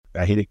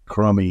I hit it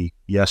crummy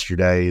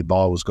yesterday. The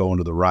ball was going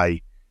to the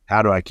right.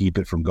 How do I keep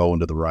it from going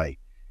to the right?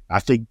 I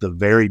think the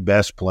very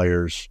best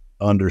players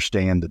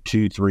understand the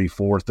 2, 3,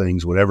 4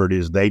 things, whatever it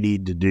is they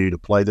need to do to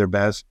play their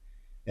best,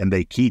 and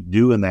they keep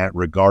doing that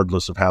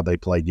regardless of how they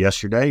played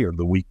yesterday or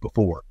the week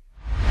before.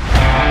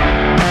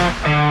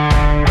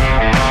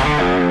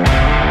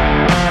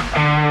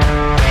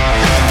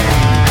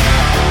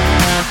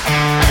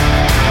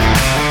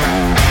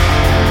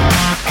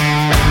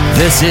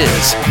 This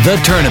is The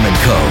Tournament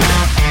Code.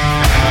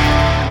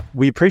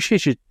 We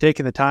appreciate you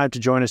taking the time to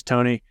join us,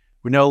 Tony.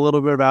 We know a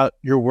little bit about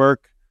your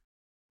work,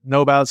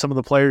 know about some of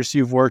the players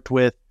you've worked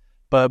with,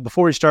 but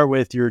before we start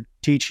with your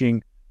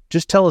teaching,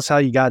 just tell us how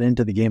you got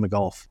into the game of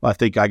golf. I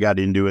think I got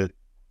into it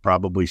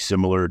probably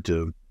similar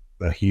to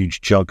a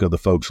huge chunk of the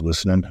folks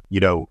listening,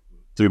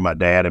 through my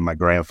dad and my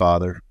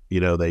grandfather.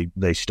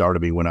 They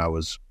started me when I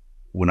was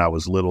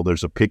little.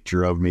 There's a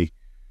picture of me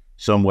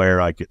somewhere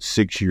like at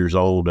 6 years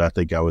old. I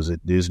think I was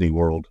at Disney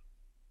World,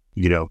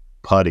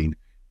 putting.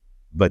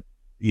 But,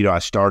 I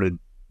started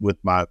with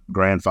my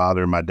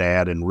grandfather and my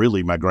dad, and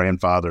really my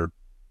grandfather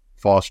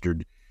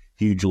fostered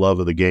huge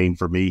love of the game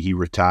for me. He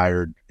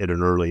retired at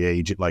an early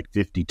age at like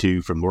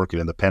 52 from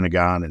working in the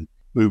Pentagon and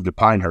moved to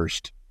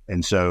Pinehurst.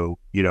 And so,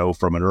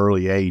 from an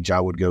early age, I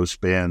would go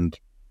spend,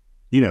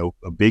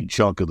 a big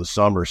chunk of the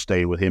summer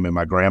staying with him and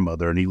my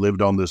grandmother. And he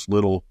lived on this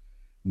little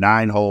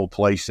 9-hole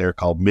place there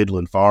called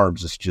Midland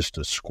Farms. It's just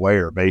a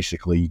square,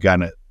 basically.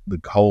 The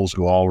holes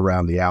go all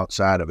around the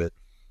outside of it.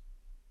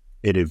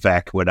 And in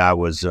fact, when I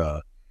was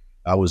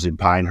in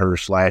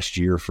Pinehurst last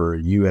year for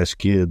U.S.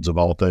 Kids of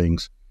all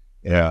things,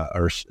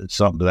 or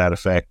something to that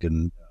effect,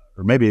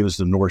 or maybe it was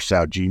the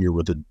North-South Junior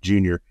with the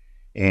junior,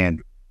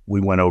 and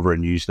we went over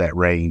and used that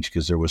range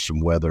because there was some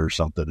weather or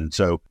something. And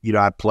so,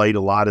 I played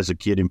a lot as a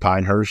kid in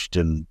Pinehurst,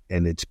 and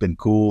it's been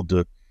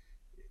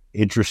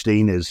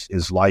interesting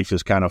as life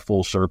is kind of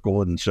full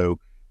circle. And so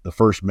the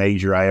first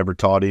major I ever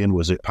taught in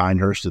was at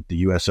Pinehurst at the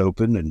U.S.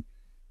 Open, and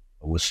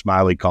with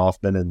Smiley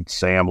Kaufman and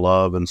Sam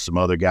Love and some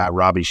other guy,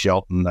 Robbie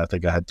Shelton. I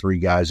think I had 3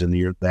 guys in the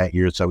year that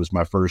year. So that was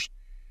my first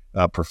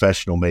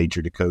professional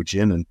major to coach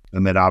in.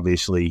 And then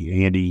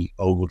obviously Andy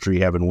Ogletree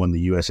having won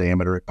the U.S.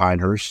 Amateur at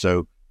Pinehurst.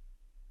 So,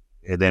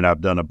 and then I've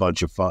done a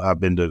bunch of fun.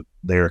 I've been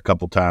there a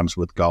couple times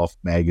with Golf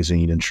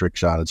Magazine and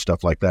Shrikshot and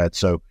stuff like that.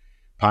 So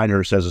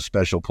Pinehurst has a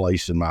special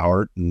place in my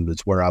heart, and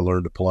it's where I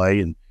learned to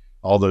play. And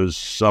all those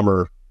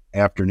summer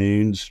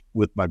afternoons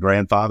with my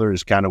grandfather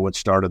is kind of what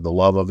started the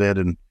love of it.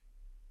 And,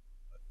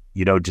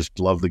 just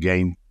love the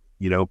game,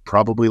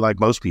 probably like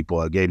most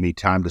people. It gave me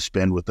time to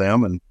spend with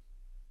them, and,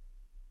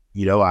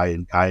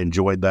 I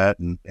enjoyed that,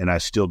 and I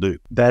still do.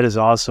 That is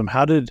awesome.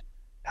 How did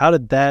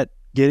that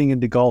getting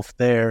into golf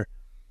there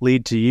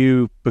lead to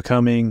you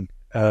becoming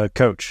a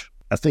coach?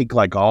 I think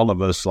like all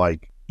of us, I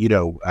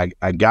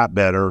got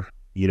better.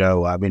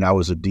 I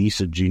was a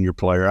decent junior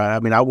player.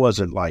 I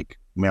wasn't I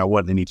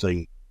wasn't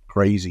anything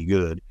crazy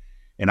good.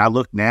 And I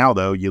look now,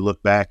 though, you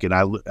look back, and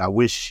I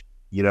wish,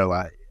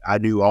 I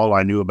knew all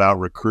I knew about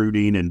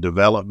recruiting and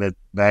development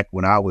back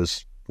when I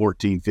was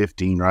 14,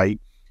 15,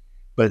 right?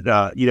 But,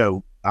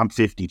 I'm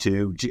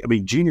 52.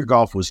 Junior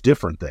golf was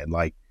different then.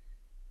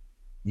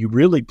 You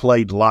really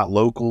played a lot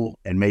local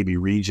and maybe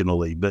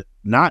regionally, but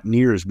not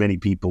near as many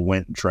people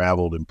went and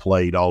traveled and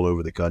played all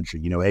over the country.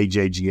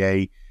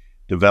 AJGA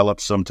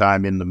developed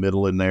sometime in the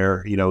middle in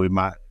there,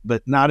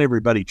 but not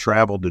everybody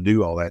traveled to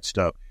do all that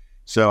stuff.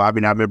 So, I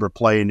remember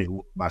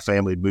playing, my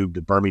family had moved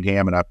to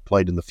Birmingham, and I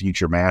played in the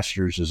Future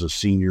Masters as a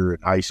senior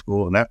in high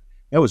school. And that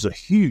was a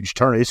huge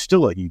tournament. It's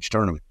still a huge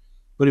tournament,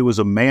 but it was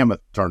a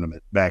mammoth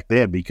tournament back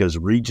then because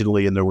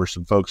regionally, and there were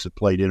some folks that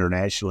played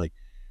internationally.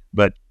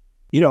 But,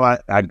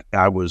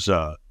 I was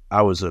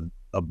an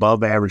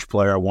above average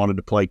player. I wanted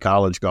to play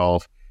college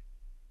golf.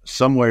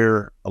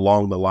 Somewhere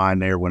along the line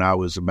there when I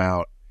was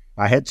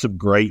I had some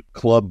great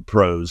club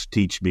pros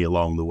teach me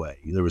along the way.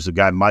 There was a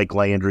guy, Mike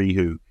Landry,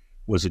 who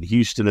was in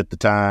Houston at the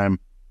time,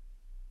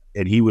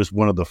 and he was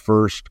one of the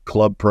first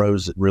club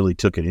pros that really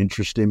took an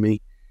interest in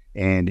me.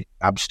 And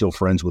I'm still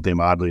friends with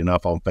him, oddly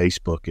enough, on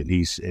Facebook, and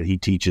he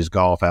teaches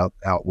golf out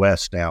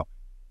west now.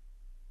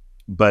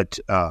 But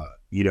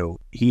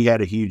he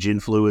had a huge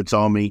influence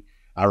on me.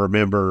 I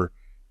remember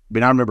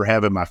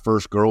having my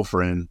first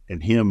girlfriend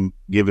and him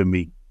giving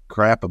me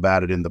crap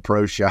about it in the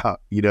pro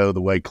shop, the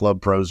way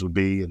club pros would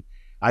be. And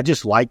I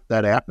just liked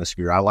that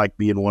atmosphere. I liked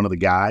being one of the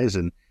guys.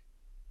 And,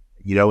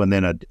 and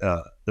then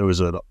there was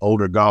an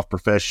older golf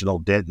professional,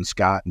 Denton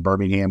Scott in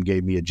Birmingham,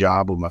 gave me a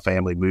job when my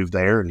family moved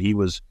there. And he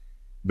was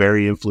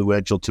very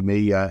influential to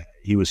me.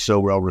 He was so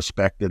well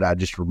respected. I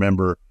just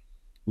remember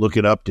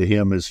looking up to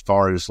him as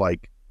far as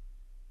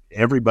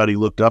everybody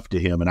looked up to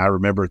him. And I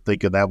remember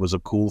thinking that was a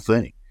cool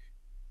thing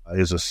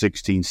as a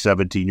 16,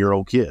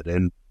 17-year-old kid.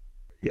 And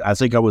I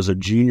think I was a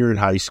junior in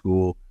high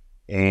school,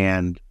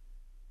 and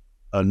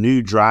a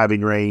new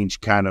driving range,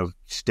 kind of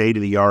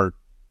state-of-the-art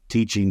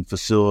teaching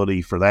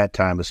facility for that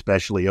time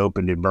especially,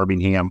 opened in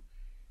Birmingham.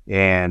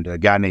 And a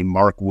guy named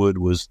Mark Wood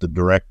was the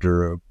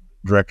director of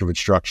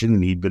instruction,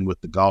 and he'd been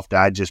with the Golf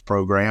Digest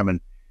program. And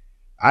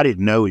I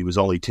didn't know he was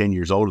only 10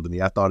 years older than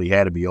me. I thought he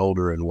had to be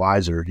older and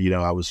wiser.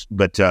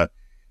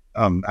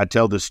 I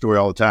tell this story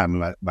all the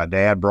time. My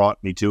dad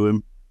brought me to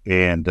him,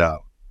 and,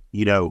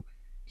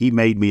 he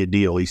made me a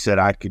deal. He said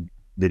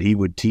that he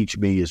would teach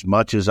me as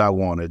much as I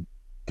wanted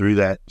through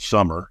that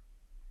summer,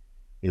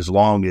 as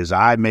long as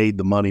I made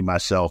the money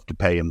myself to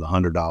pay him the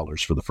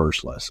 $100 for the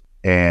first lesson.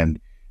 And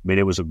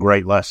it was a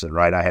great lesson,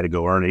 right? I had to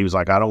go earn it. He was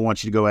like, I don't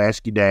want you to go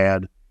ask your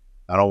dad.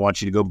 I don't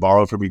want you to go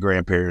borrow from your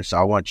grandparents.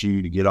 I want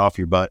you to get off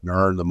your butt and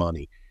earn the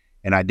money.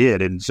 And I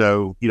did. And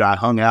so, I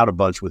hung out a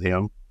bunch with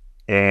him,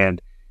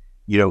 and,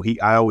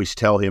 I always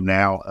tell him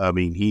now,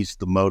 he's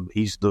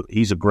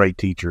a great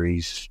teacher.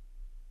 He's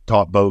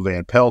taught Bo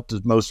Van Pelt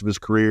most of his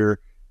career,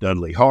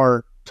 Dudley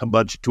Hart, a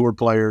bunch of tour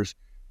players,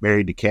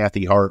 married to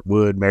Kathy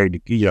Hartwood,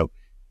 married to,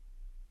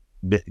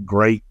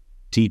 great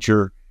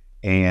teacher.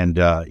 And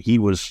he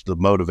was the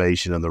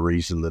motivation and the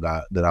reason that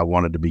I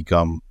wanted to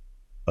become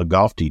a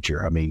golf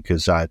teacher.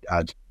 Because I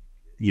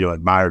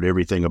admired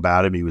everything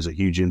about him. He was a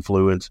huge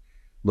influence,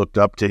 looked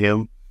up to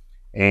him.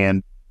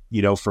 And,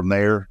 from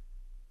there,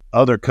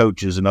 other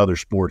coaches in other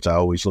sports I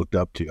always looked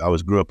up to. I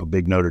grew up a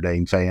big Notre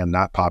Dame fan,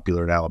 not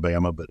popular in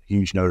Alabama, but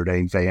huge Notre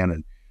Dame fan.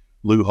 And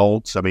Lou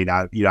Holtz, I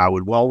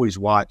would always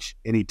watch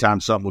anytime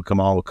something would come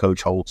on with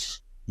Coach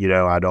Holtz,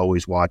 I'd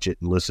always watch it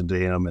and listen to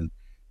him.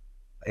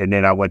 And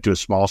then I went to a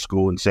small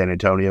school in San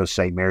Antonio,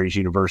 St. Mary's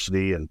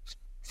University, and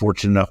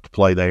fortunate enough to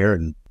play there.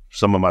 And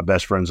some of my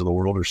best friends in the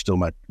world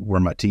were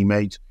my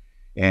teammates.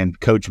 And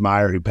Coach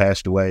Meyer, who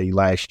passed away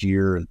last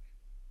year, and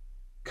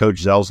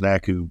Coach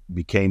Zelznak, who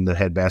became the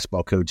head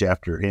basketball coach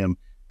after him,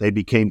 they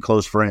became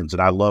close friends.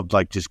 And I loved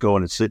just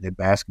going and sitting at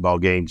basketball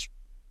games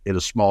in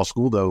a small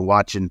school, though,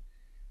 watching.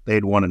 They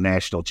had won a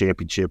national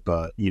championship,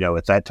 at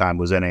that time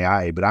was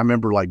NAIA. But I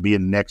remember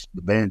being next to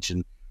the bench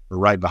or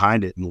right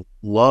behind it and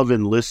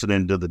loving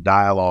listening to the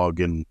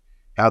dialogue and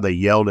how they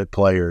yelled at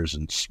players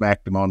and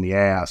smacked them on the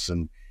ass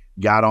and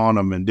got on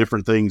them and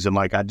different things. And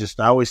I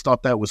always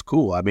thought that was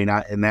cool. And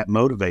that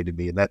motivated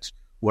me, and that's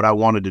what I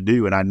wanted to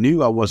do. And I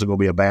knew I wasn't going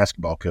to be a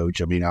basketball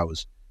coach. I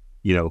was,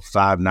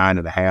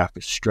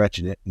 5'9.5",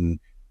 stretching it.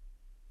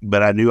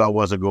 But I knew I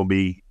wasn't going to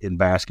be in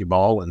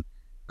basketball, and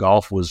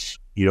golf was,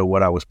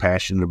 what I was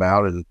passionate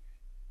about. And,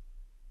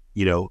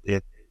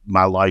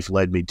 my life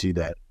led me to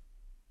that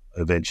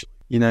eventually.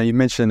 You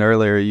mentioned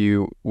earlier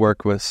you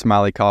work with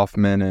Smiley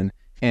Kaufman and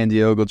Andy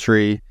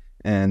Ogletree,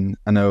 and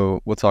I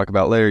know we'll talk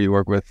about later you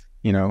work with,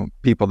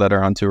 people that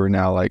are on tour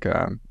now like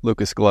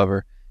Lucas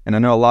Glover. And I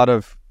know a lot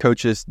of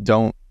coaches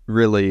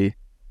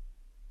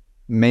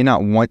may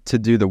not want to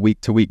do the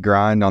week-to-week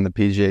grind on the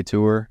PGA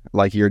Tour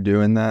like you're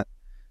doing that.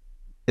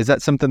 Is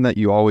that something that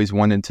you always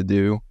wanted to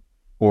do,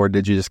 or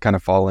did you just kind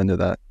of fall into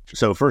that?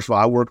 So first of all,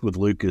 I worked with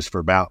Lucas for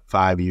about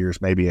 5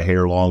 years, maybe a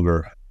hair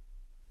longer,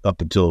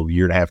 up until a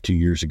year and a half, 2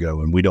 years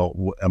ago. And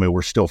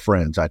we're still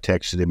friends. I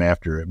texted him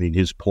after.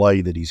 His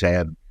play that he's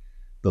had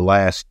the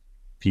last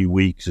few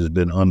weeks has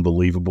been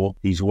unbelievable.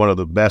 He's one of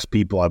the best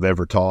people I've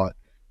ever taught,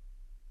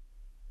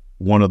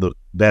 one of the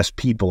best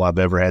people I've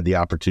ever had the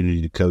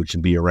opportunity to coach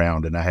and be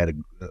around. And I had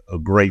a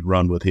great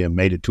run with him,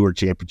 made a tour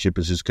championship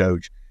as his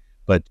coach.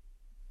 But,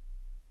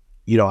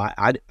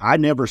 I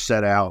never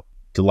set out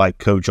to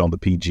coach on the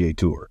PGA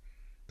Tour.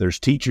 There's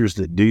teachers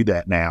that do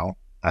that now.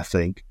 I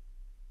think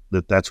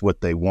that's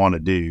what they want to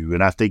do.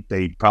 And I think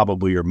they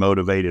probably are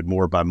motivated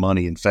more by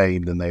money and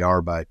fame than they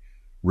are by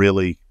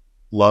really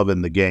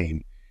loving the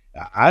game.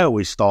 I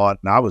always thought,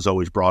 and I was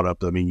always brought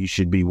up, you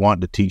should be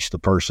wanting to teach the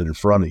person in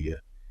front of you.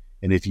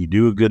 And if you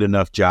do a good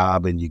enough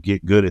job and you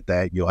get good at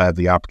that, you'll have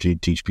the opportunity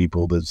to teach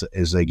people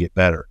as they get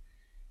better.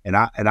 And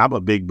I'm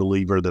a big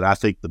believer that I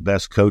think the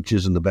best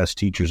coaches and the best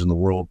teachers in the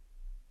world,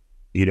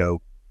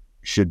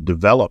 should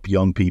develop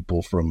young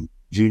people from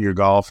junior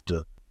golf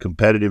to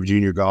competitive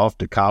junior golf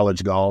to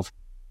college golf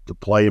to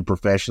playing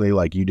professionally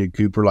like you did,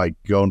 Cooper,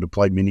 going to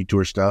play mini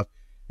tour stuff,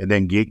 and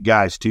then get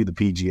guys to the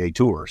PGA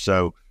Tour.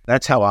 So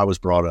that's how I was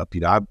brought up.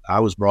 I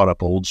was brought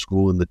up old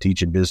school in the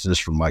teaching business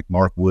from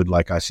Mark Wood,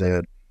 like I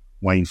said,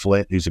 Wayne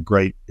Flint, who's a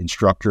great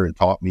instructor and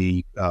taught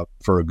me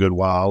for a good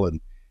while,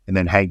 and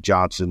then Hank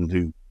Johnson,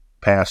 who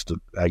passed,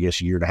 I guess,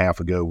 a year and a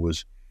half ago,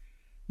 was,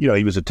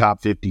 he was a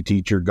top 50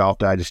 teacher, Golf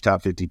Digest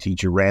top 50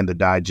 teacher, ran the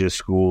Digest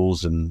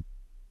schools, and,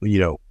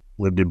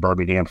 lived in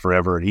Birmingham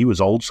forever. And he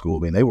was old school.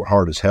 They were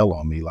hard as hell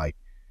on me.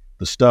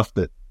 The stuff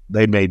that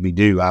they made me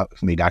do, I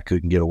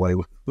couldn't get away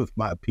with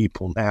my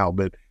people now,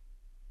 but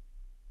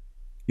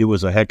it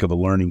was a heck of a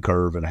learning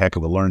curve and a heck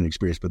of a learning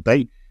experience. But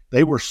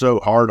they were so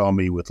hard on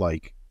me with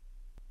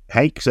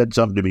Hank said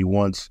something to me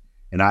once,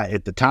 and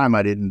at the time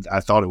I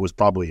thought it was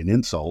probably an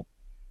insult,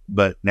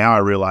 but now I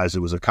realize it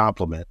was a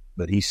compliment.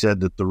 But he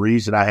said that the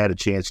reason I had a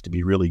chance to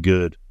be really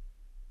good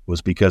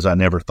was because I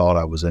never thought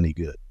I was any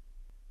good,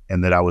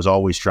 and that I was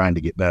always trying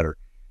to get better.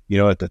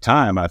 At the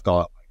time I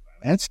thought,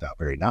 that's not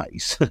very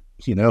nice,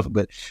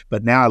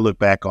 but now I look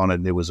back on it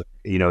and it was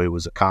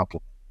a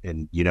compliment.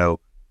 And,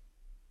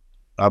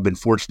 I've been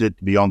fortunate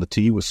to be on the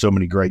tee with so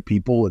many great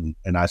people,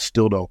 and I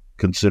still don't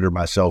consider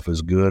myself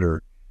as good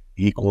or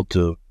equal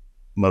to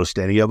most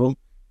any of them.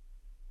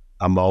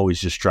 I'm always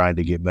just trying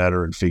to get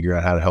better and figure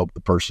out how to help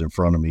the person in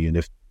front of me. And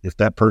if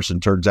that person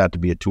turns out to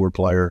be a tour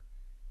player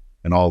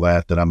and all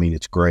that, then I mean,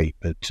 it's great.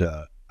 But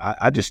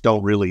I just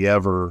don't really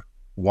ever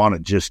want to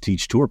just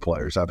teach tour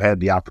players. I've had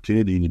the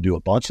opportunity to do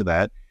a bunch of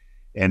that.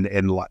 And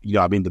you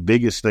know, I mean, the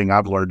biggest thing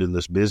I've learned in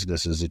this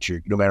business is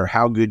that no matter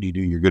how good you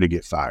do, you're going to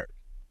get fired,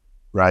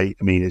 right?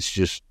 I mean, it's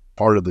just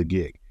part of the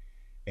gig.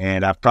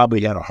 And I've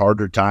probably had a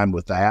harder time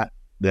with that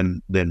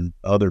than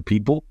other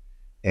people.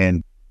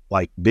 And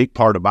like, big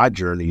part of my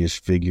journey is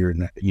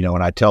figuring, you know,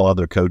 and I tell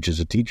other coaches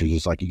and teachers,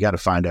 it's like, you got to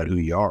find out who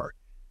you are,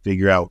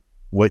 figure out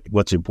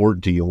what's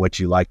important to you and what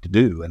you like to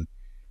do.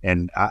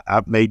 And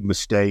I've made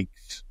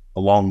mistakes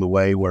along the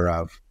way where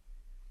I've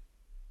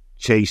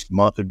chased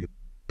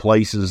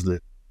places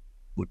that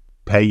would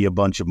pay you a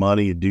bunch of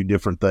money and do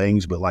different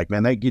things, but like,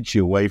 man, that gets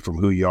you away from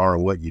who you are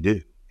and what you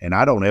do. And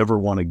I don't ever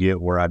want to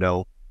get where I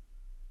don't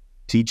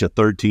teach a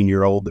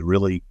 13-year-old that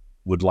really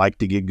would like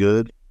to get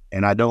good.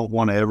 And I don't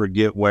want to ever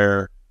get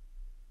where,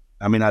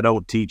 I mean, I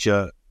don't teach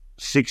a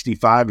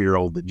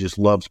 65-year-old that just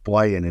loves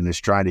playing and is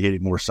trying to hit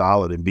it more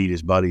solid and beat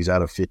his buddies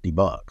out of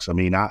 $50. I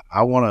mean,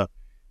 I want to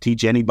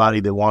teach anybody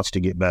that wants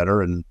to get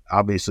better. And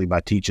obviously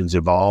my teaching's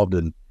evolved,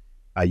 and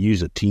I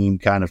use a team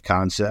kind of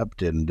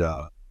concept, and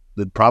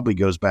that probably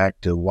goes back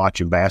to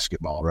watching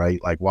basketball, right?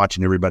 Like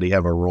watching everybody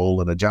have a role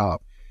and a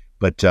job.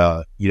 But,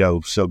 you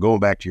know, so going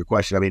back to your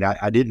question, I mean,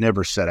 I didn't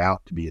ever set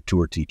out to be a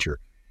tour teacher.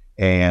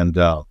 And,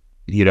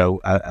 you know,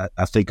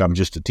 I think I'm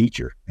just a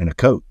teacher and a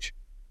coach.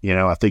 You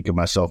know, I think of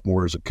myself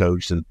more as a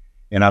coach, and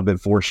I've been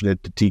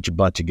fortunate to teach a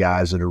bunch of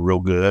guys that are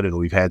real good, and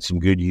we've had some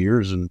good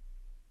years and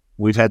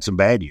we've had some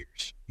bad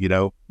years, you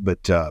know,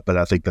 but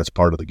I think that's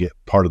part of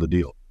the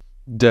deal.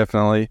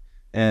 Definitely.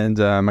 And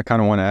I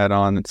kind of want to add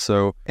on.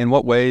 So in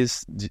what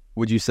ways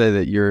would you say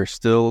that you're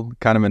still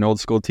kind of an old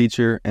school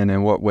teacher, and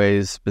in what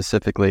ways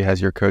specifically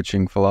has your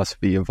coaching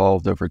philosophy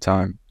evolved over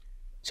time?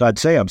 So I'd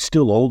say I'm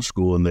still old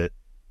school in that,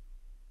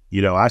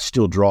 you know, I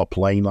still draw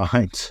plane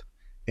lines,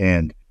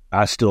 and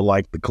I still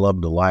like the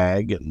club to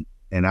lag,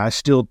 and I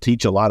still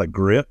teach a lot of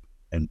grip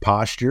and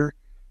posture,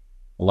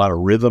 a lot of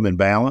rhythm and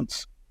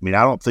balance. I mean,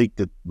 I don't think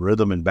that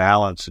rhythm and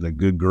balance and a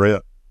good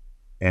grip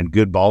and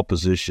good ball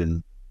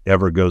position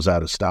ever goes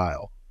out of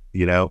style,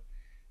 you know?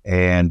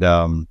 And,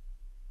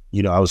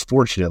 you know, I was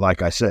fortunate,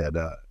 like I said,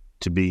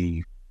 to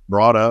be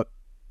brought up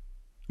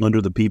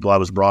under the people I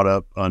was brought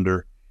up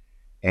under.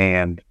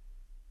 And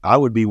I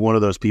would be one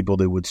of those people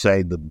that would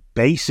say the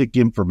basic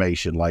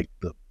information, like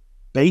the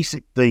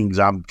basic things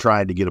I'm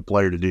trying to get a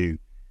player to do,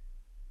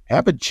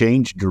 haven't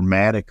changed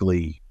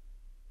dramatically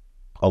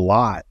a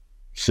lot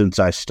since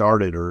I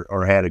started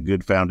or had a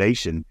good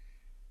foundation.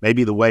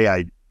 Maybe the way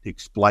I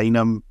explain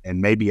them,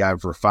 and maybe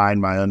I've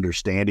refined my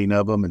understanding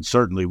of them, and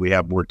certainly we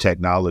have more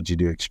technology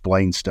to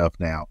explain stuff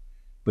now.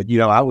 But, you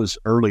know, I was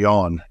early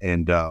on,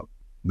 and I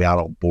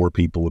don't bore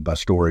people with my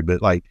story,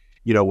 but like,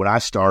 you know, when I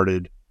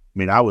started, I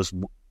mean, I was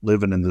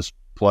living in this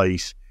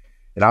place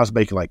and I was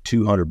making like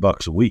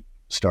 $200 a week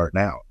starting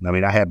out. I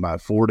mean, I had my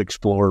Ford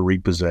Explorer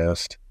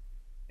repossessed,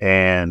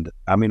 and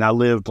I mean, I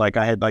lived like,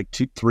 I had like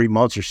 2-3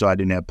 months or so I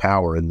didn't have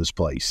power in this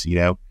place, you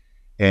know,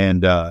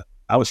 and I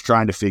was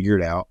trying to figure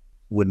it out.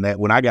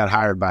 When I got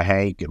hired by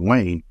Hank and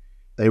Wayne,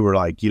 they were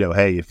like, you know,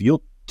 hey, if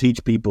you'll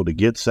teach people to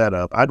get set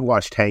up. I'd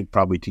watched Hank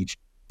probably teach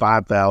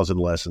 5,000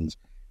 lessons,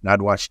 and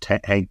I'd watched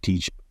Hank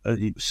teach,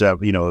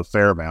 you know, a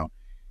fair amount.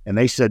 And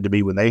they said to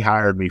me, when they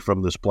hired me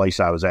from this place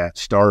I was at,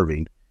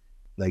 starving,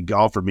 they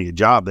offered me a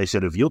job. They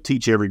said, if you'll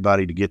teach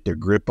everybody to get their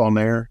grip on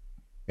there,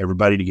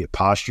 everybody to get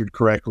postured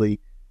correctly,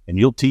 and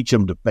you'll teach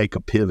them to make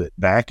a pivot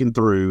back and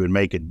through and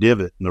make a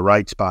divot in the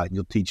right spot, and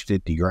you'll teach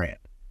 $50,000.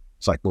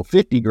 It's like, well,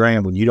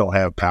 $50,000 when you don't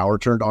have power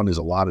turned on is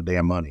a lot of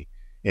damn money.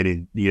 And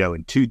in, you know,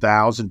 in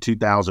 2000,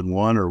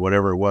 2001 or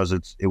whatever it was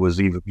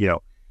even, you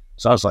know,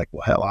 so I was like,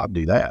 well, hell, I'll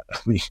do that. I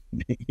mean,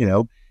 you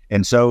know,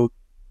 and so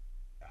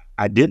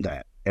I did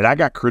that, and I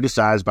got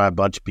criticized by a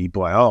bunch of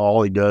people. Like, oh,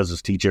 all he does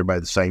is teach everybody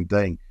the same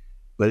thing.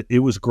 But it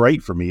was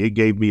great for me. It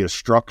gave me a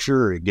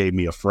structure. It gave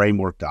me a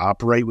framework to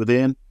operate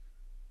within.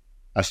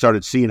 I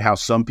started seeing how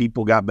some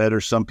people got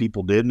better, some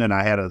people didn't.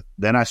 And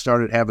then I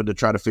started having to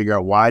try to figure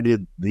out, why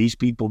did these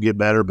people get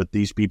better, but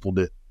these people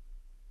didn't,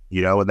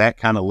 you know, and that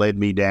kind of led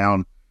me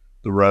down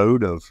the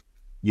road of,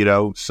 you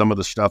know, some of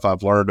the stuff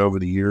I've learned over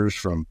the years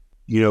from,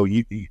 you know,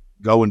 you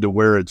going to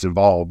where it's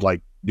evolved,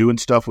 like doing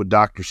stuff with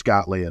Dr.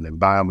 Scott Lynn and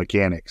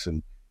biomechanics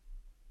and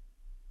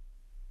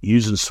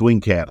using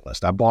swing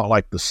catalyst. I bought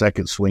like the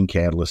second swing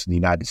catalyst in the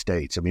United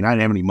States. I mean, I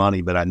didn't have any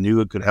money, but I knew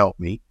it could help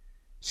me.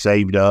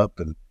 Saved up,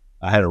 and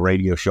I had a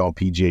radio show on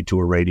PGA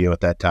Tour radio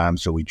at that time,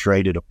 so we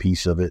traded a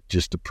piece of it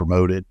just to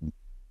promote it.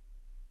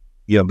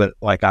 You know, but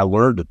like I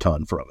learned a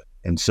ton from it.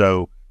 And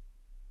so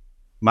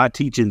my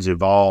teachings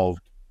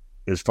evolved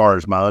as far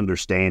as my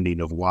understanding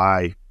of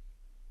why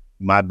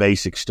my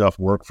basic stuff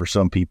worked for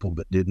some people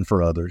but didn't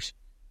for others.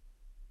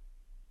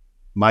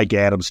 Mike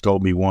Adams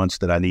told me once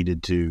that I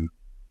needed to,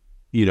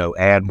 you know,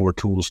 add more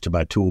tools to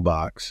my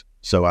toolbox.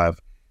 So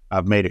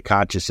I've made a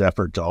conscious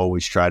effort to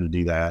always try to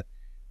do that.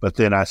 But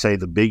then I say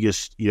the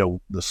biggest, you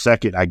know, the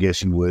second, I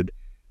guess you would,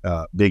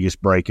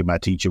 biggest break in my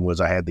teaching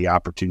was I had the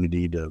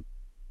opportunity to,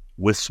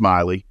 with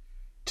Smiley,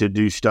 to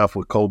do stuff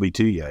with Colby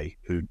Touye,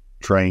 who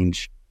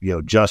trains,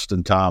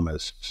 Justin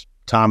Thomas,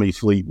 Tommy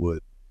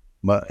Fleetwood,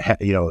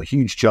 a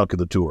huge chunk of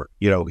the tour.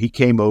 He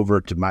came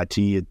over to my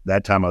tee at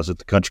that time. I was at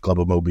the Country Club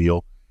of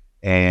Mobile,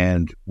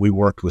 and we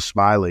worked with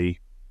Smiley,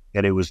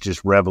 and it was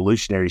just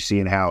revolutionary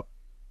seeing how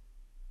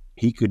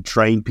he could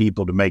train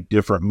people to make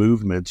different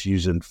movements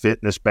using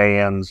fitness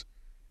bands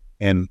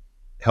and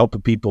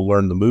helping people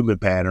learn the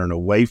movement pattern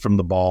away from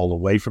the ball,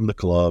 away from the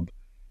club,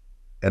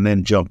 and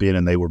then jump in,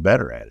 and they were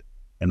better at it.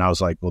 And I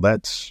was like, well,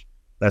 that's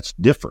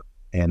different.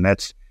 And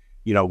that's,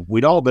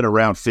 we'd all been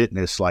around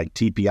fitness like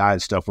TPI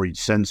and stuff where you'd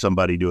send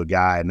somebody to a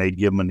guy and they'd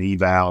give them an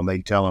eval and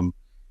they'd tell them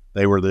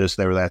they were this,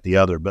 they were that, the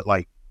other. But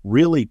like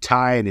really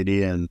tying it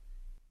in,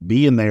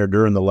 being there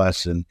during the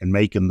lesson and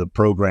making the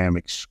program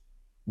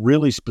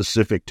really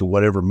specific to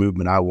whatever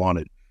movement I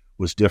wanted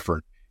was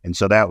different. And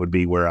so that would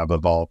be where I've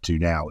evolved to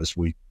now, is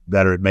we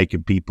better at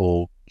making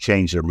people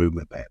change their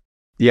movement pattern.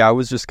 Yeah, I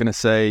was just going to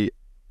say,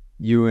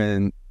 you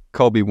and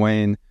Colby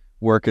Wayne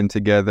working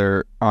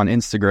together on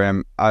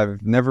Instagram,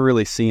 I've never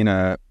really seen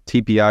a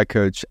TPI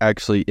coach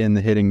actually in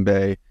the hitting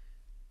bay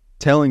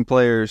telling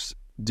players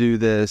do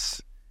this,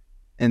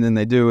 and then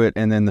they do it,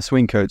 and then the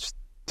swing coach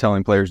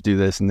telling players do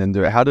this and then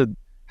do it. How did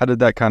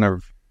that kind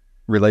of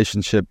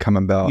relationship come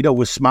about?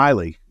 With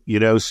Smiley,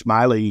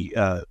 Smiley,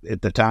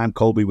 at the time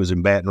Colby was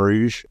in Baton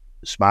Rouge.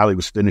 Smiley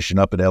was finishing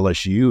up at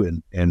LSU,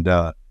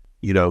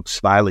 and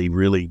Smiley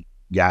really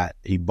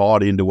he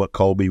bought into what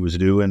Colby was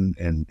doing,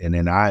 and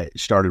then I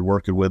started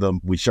working with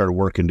him. We started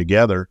working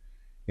together,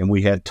 and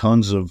we had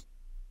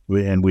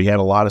we had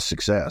a lot of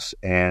success.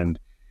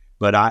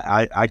 But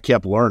I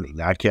kept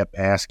learning. I kept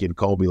asking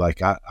Colby,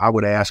 like I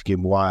would ask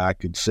him why I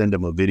could send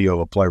him a video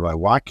of a player, like,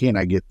 why can't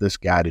I get this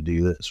guy to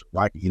do this?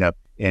 Why,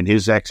 and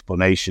his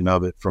explanation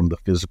of it from the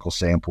physical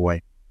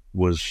standpoint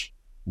was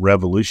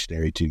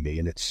revolutionary to me,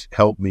 and it's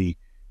helped me.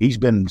 He's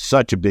been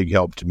such a big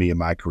help to me in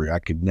my career. I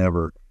could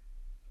never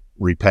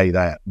repay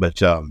that. But,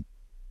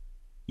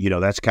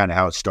 that's kind of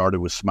how it started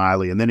with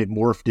Smiley. And then it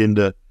morphed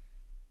into,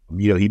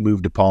 he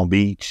moved to Palm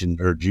Beach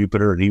or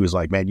Jupiter, and he was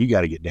like, man, you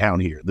got to get down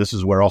here. This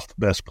is where all the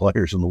best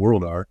players in the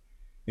world are.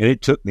 And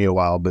it took me a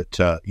while, but,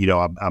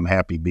 I'm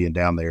happy being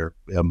down there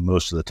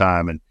most of the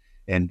time.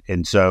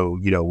 And so,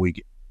 we,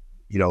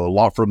 a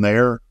lot from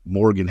there.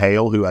 Morgan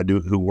Hale,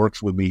 who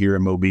works with me here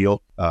in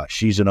Mobile,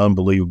 she's an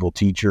unbelievable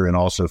teacher and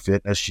also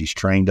fitness. She's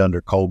trained under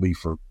Colby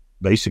for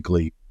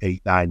basically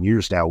 8-9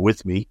 years now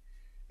with me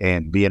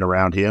and being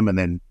around him. And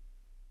then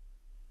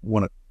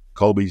one of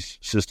Colby's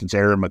assistants,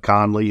 Aaron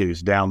McConley,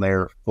 who's down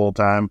there full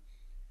time,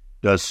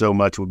 does so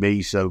much with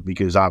me. So,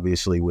 because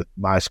obviously with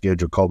my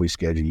schedule, Colby's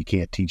schedule, you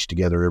can't teach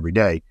together every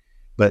day,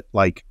 but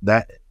like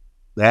that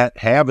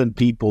having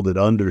people that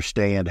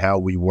understand how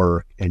we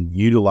work and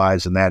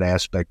utilizing that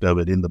aspect of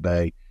it in the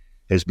Bay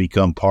has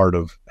become part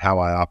of how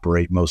I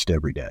operate most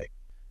every day.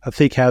 I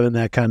think having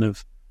that kind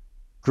of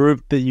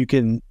group that you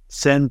can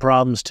send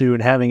problems to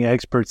and having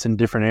experts in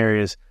different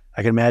areas,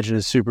 I can imagine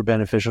is super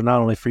beneficial, not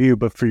only for you,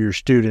 but for your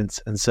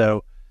students. And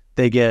so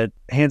they get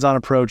hands-on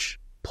approach,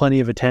 plenty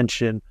of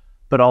attention,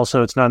 but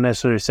also it's not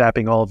necessarily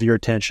sapping all of your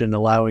attention,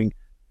 allowing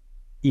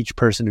each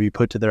person to be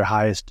put to their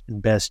highest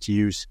and best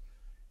use.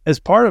 As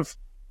part of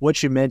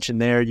what you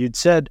mentioned there, you'd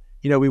said,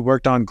 we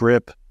worked on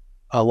grip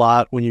a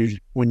lot when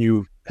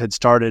you had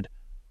started.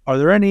 Are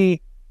there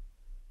any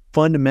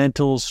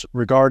fundamentals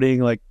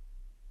regarding like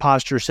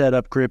posture,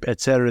 setup, grip, et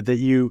cetera, that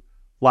you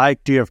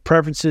like? Do you have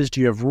preferences? Do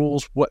you have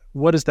rules?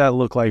 What does that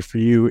look like for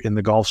you in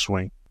the golf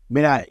swing? I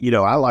mean,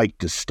 I like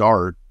to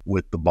start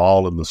with the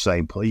ball in the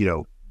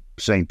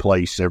same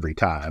place every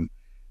time.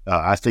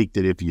 I think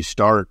that if you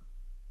start,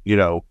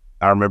 I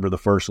remember the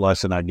first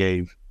lesson I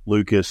gave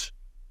Lucas,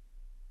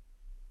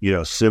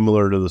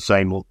 similar to the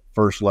same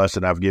first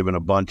lesson I've given a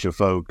bunch of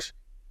folks,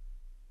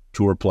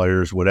 tour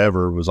players,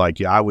 whatever, was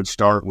like, I would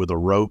start with a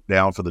rope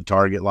down for the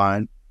target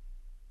line,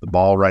 the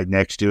ball right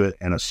next to it,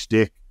 and a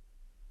stick,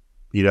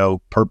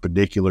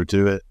 perpendicular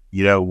to it,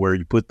 where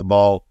you put the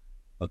ball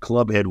a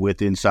club head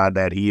width inside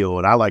that heel.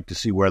 And I like to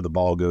see where the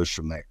ball goes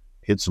from there.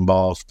 Hit some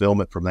balls,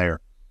 film it from there,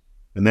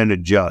 and then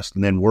adjust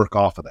and then work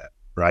off of that.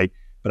 Right.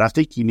 But I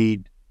think you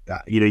need,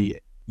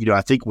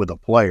 I think with a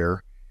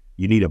player,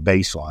 you need a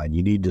baseline.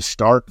 You need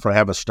to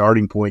have a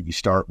starting point you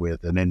start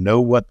with, and then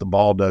know what the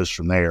ball does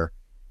from there,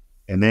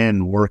 and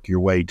then work your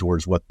way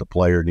towards what the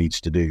player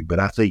needs to do. But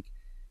I think,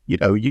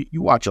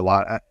 you watch a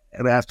lot.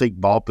 I think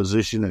ball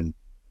position and,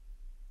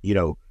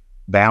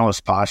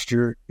 balanced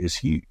posture is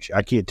huge.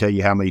 I can't tell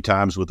you how many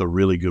times with a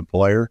really good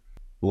player,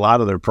 a lot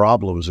of their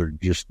problems are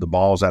just the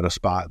ball's out of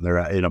spot and they're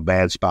in a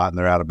bad spot and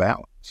they're out of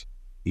balance,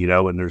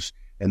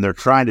 and they're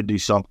trying to do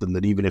something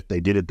that even if they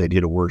did it, they'd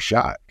hit a worse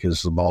shot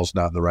because the ball's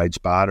not in the right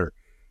spot or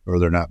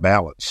they're not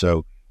balanced.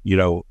 So,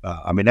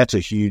 that's a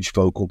huge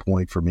focal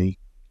point for me,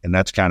 and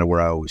that's kind of where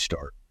I always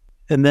start.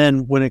 And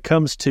then when it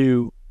comes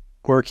to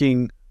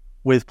working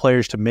with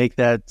players to make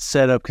that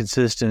setup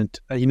consistent,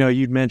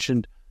 you'd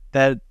mentioned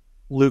that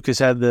Lucas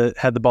had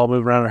the ball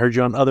move around. I heard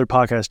you on other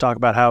podcasts talk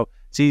about how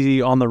It's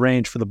easy on the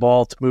range for the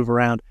ball to move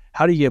around.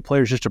 How do you get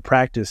players just to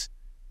practice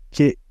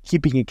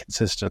keeping it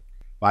consistent?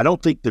 I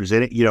don't think there's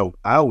any,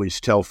 I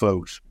always tell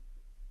folks,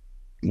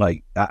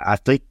 like, I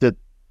think that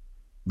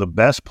the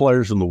best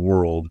players in the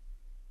world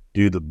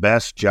do the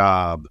best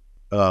job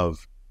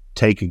of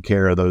taking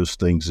care of those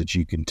things that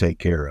you can take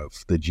care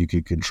of, that you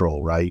can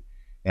control, right?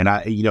 And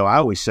I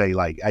always say,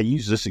 like, I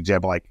use this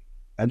example, like,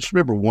 I just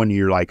remember one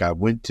year, like, I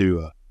was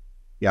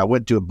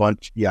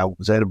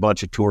at a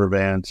bunch of tour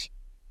events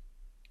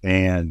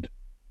and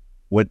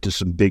went to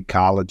some big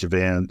college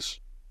events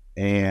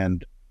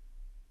and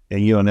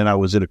then I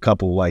was at a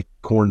couple like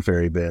Corn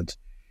Fair events.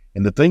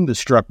 And the thing that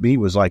struck me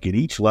was, like, at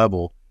each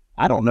level,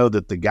 I don't know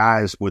that the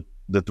guys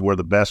that were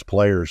the best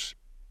players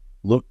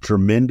looked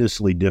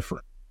tremendously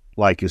different,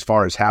 like as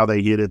far as how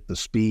they hit it, the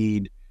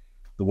speed,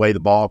 the way the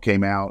ball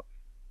came out.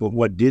 But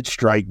what did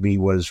strike me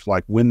was,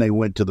 like, when they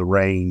went to the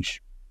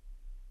range,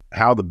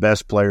 how the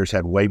best players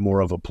had way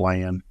more of a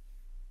plan,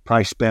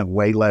 probably spent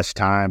way less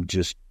time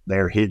just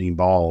there hitting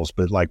balls,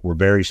 but, like, were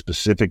very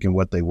specific in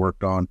what they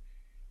worked on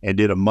and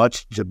did a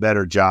much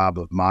better job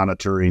of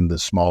monitoring the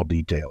small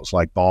details,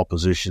 like ball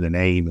position and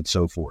aim and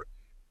so forth.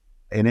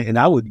 And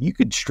you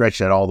could stretch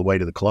that all the way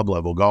to the club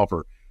level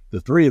golfer. The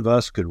three of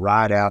us could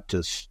ride out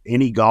to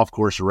any golf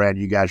course around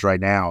you guys right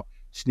now,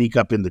 sneak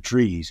up in the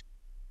trees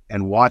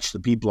and watch the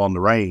people on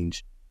the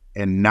range,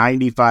 and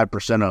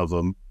 95% of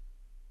them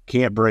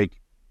can't break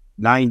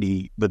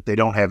 90, but they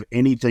don't have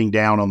anything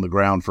down on the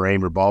ground for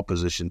aim or ball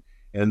position.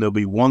 And there'll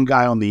be one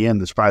guy on the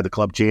end that's probably the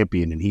club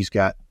champion, and he's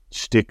got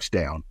sticks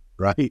down,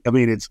 right? I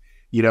mean,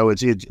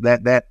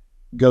 that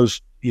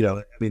goes,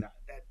 that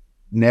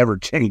never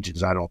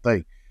changes, I don't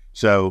think.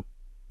 So,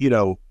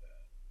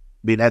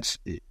 that's,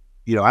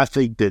 I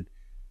think that,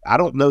 I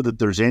don't know that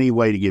there's any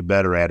way to get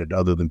better at it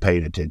other than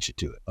paying attention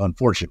to it,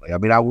 unfortunately. I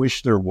mean, I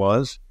wish there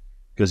was,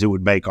 because it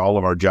would make all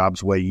of our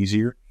jobs way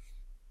easier.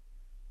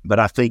 But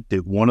I think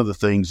that one of the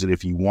things that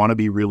if you want to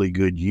be really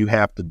good, you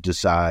have to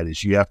decide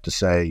is you have to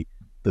say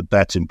that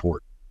that's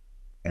important.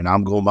 And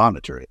I'm going to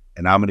monitor it.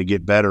 And I'm going to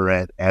get better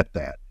at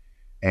that.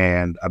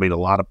 And, I mean, a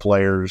lot of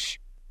players,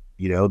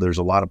 there's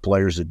a lot of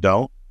players that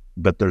don't.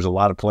 But there's a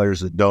lot of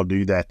players that don't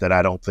do that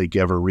I don't think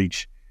ever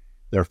reach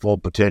their full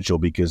potential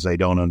because they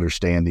don't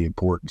understand the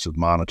importance of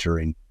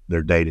monitoring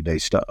their day-to-day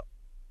stuff.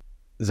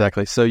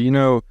 Exactly.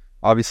 So,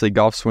 obviously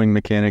golf swing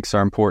mechanics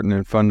are important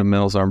and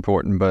fundamentals are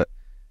important, but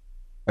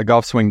a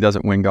golf swing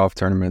doesn't win golf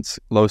tournaments.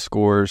 Low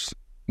scores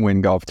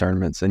win golf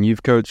tournaments. And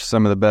you've coached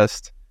some of the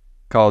best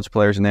college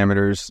players and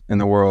amateurs in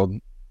the world,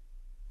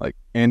 like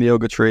Andy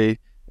Ogletree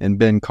and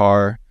Ben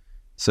Carr.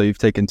 So you've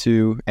taken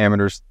two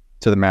amateurs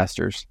to the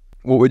Masters.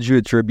 What would you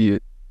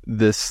attribute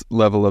this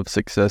level of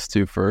success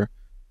to for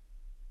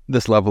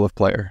this level of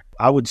player?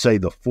 I would say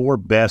the four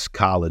best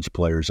college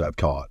players I've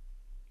taught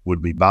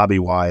would be Bobby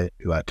Wyatt,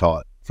 who I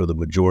taught for the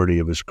majority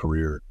of his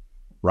career,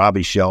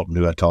 Robbie Shelton,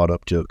 who I taught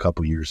up to a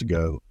couple years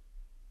ago,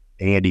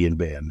 Andy and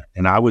Ben.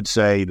 And I would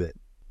say that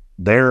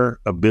their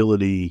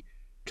ability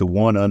to,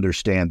 one,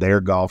 understand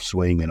their golf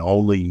swing and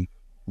only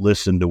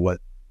listen to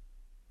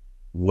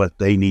what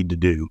they need to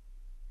do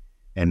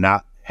and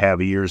not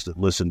have ears that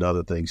listen to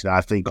other things. And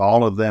I think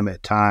all of them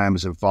at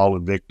times have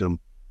fallen victim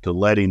to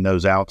letting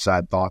those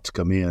outside thoughts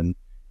come in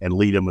and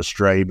lead them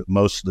astray, but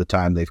most of the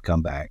time they've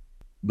come back.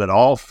 But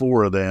all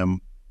four of them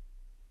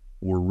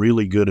were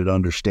really good at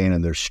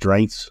understanding their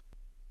strengths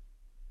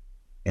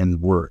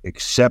and were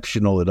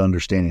exceptional at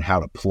understanding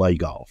how to play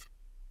golf,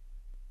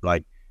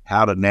 like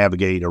how to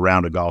navigate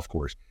around a golf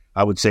course.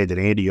 I would say that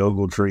Andy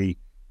Ogletree,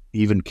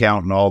 even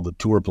counting all the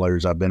tour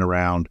players I've been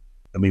around,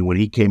 I mean, when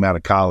he came out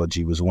of college,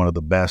 he was one of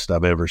the best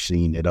I've ever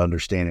seen at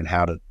understanding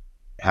how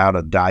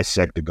to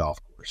dissect a golf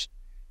course.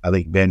 I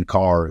think Ben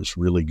Carr is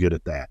really good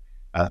at that.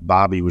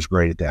 Bobby was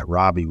great at that.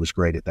 Robbie was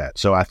great at that.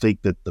 So I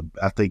think that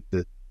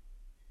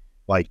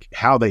like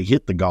how they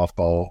hit the golf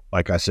ball,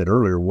 like I said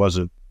earlier,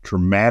 wasn't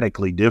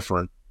dramatically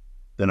different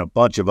than a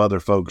bunch of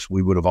other folks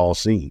we would have all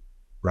seen,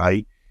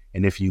 right?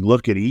 And if you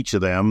look at each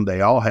of them,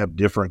 they all have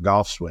different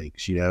golf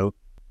swings.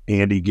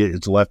 Andy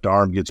his left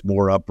arm gets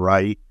more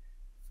upright.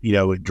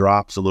 It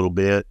drops a little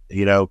bit.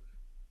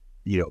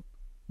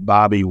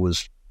 Bobby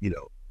was,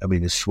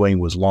 his swing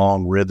was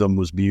long, rhythm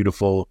was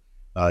beautiful.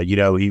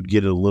 He'd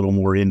get it a little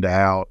more into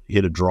out,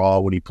 hit a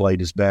draw when he played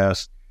his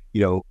best.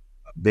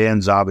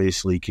 Ben's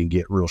obviously can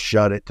get real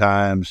shut at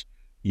times.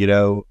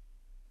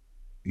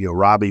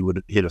 Robbie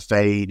would hit a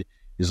fade.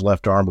 His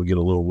left arm would get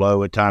a little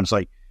low at times.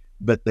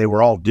 But they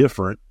were all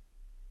different,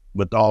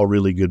 but all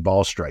really good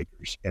ball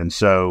strikers. And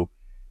so,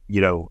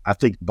 I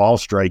think ball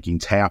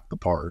striking's half the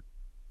part.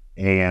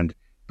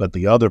 But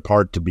the other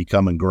part to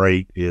becoming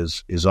great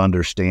is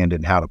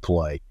understanding how to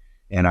play.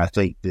 And I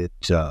think that,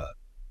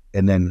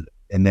 and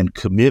then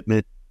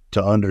commitment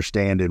to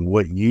understanding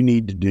what you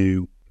need to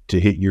do to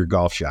hit your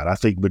golf shot. I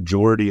think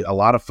a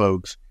lot of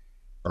folks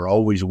are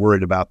always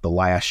worried about the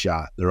last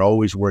shot. They're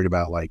always worried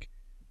about, like,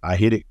 I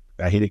hit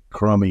it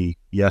crummy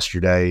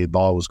yesterday. The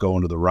ball was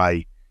going to the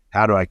right.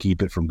 How do I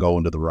keep it from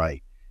going to the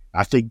right?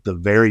 I think the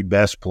very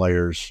best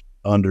players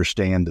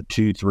understand the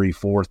 2, 3,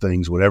 4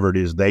 things, whatever it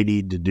is they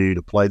need to do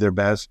to play their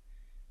best,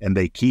 and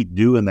they keep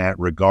doing that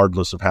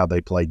regardless of how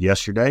they played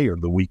yesterday or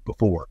the week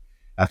before.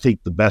 I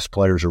think the best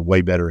players are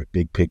way better at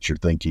big picture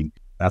thinking.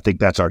 I think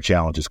that's our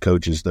challenge as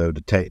coaches, though,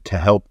 to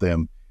help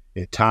them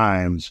at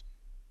times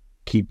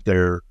keep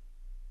their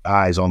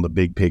eyes on the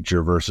big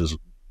picture versus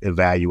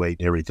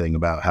evaluate everything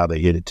about how they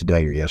hit it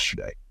today or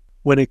yesterday.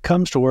 When it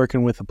comes to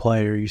working with a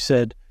player, you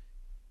said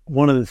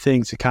one of the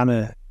things that kind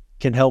of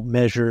can help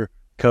measure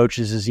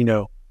coaches is,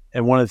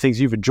 and one of the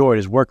things you've enjoyed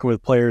is working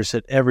with players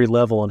at every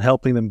level and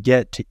helping them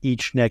get to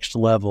each next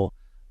level,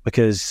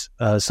 because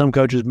some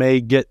coaches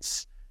may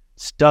get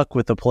stuck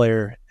with a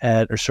player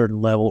at a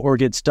certain level or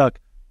get stuck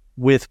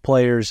with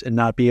players and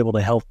not be able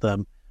to help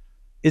them.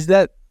 Is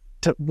that,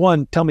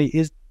 tell me,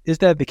 is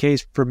that the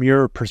case from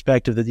your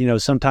perspective that,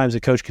 sometimes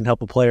a coach can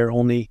help a player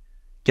only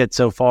get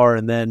so far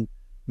and then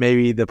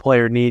maybe the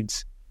player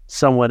needs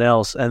someone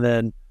else? And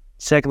then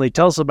secondly,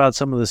 tell us about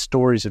some of the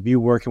stories of you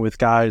working with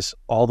guys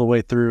all the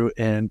way through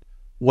and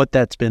what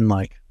that's been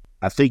like.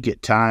 I think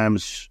at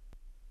times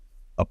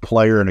a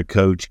player and a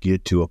coach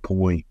get to a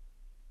point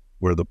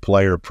where the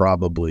player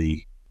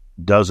probably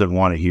doesn't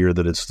want to hear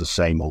that it's the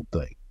same old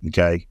thing,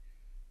 okay?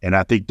 And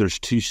I think there's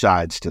two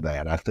sides to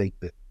that. I think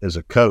that as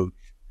a coach,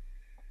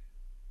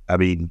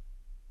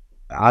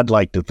 I'd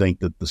like to think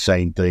that the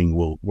same thing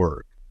will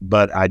work.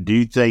 But I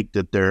do think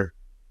that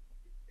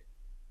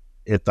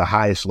at the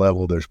highest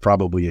level, there's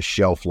probably a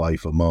shelf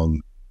life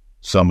among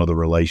some of the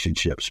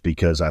relationships,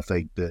 because I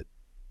think that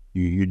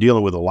you're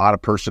dealing with a lot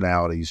of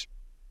personalities,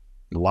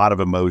 a lot of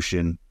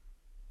emotion,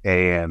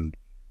 and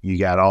you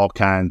got all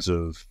kinds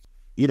of,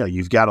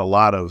 you've got a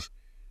lot of,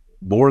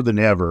 more than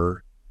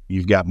ever,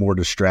 you've got more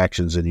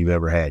distractions than you've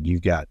ever had.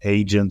 You've got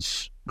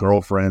agents,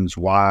 girlfriends,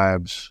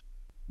 wives,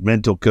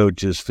 mental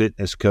coaches,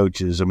 fitness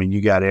coaches.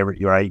 You got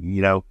right,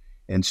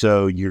 and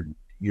so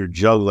you're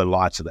juggling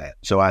lots of that.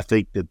 So I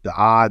think that the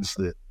odds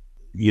that,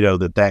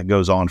 that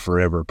goes on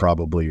forever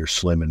probably are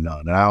slim and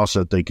none. And I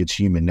also think it's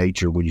human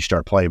nature when you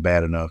start playing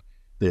bad enough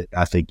that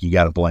I think you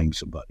got to blame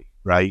somebody,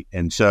 right?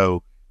 And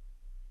so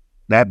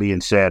that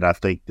being said, I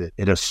think that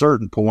at a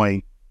certain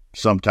point,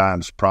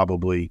 sometimes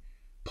probably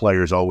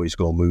players always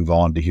going to move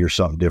on to hear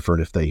something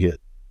different if they hit,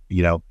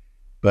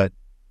 but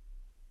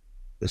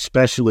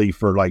especially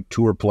for like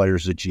tour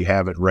players that you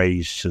haven't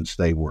raised since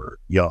they were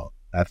young,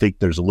 I think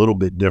there's a little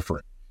bit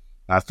different.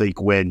 I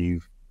think when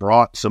you've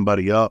brought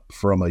somebody up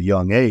from a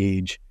young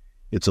age,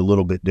 it's a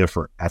little bit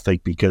different. I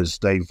think because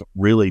they've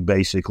really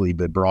basically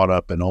been brought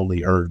up and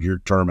only heard your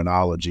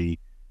terminology,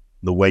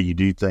 the way you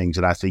do things,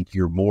 and I think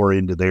you're more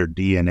into their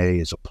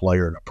DNA as a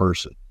player and a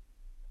person.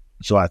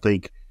 So I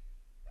think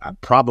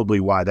probably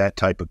why that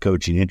type of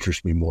coaching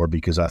interests me more,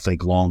 because I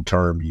think long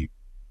term,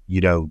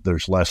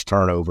 there's less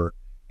turnover,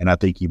 and I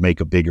think you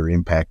make a bigger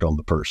impact on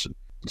the person.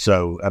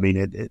 So,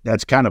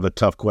 that's kind of a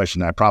tough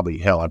question. I probably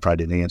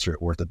didn't answer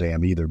it worth a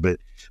damn either. But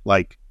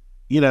I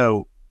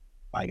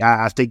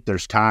think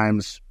there's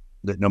times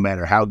that no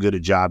matter how good a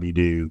job you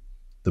do,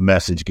 the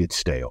message gets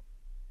stale.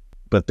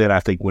 But then I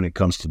think when it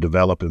comes to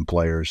developing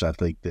players, I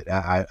think that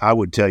I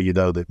would tell you,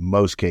 though, that in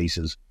most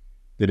cases,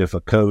 that if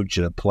a coach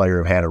and a player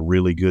have had a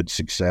really good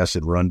success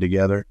and run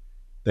together,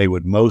 they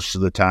would most of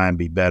the time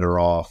be better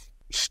off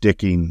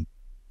sticking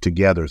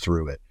together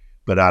through it.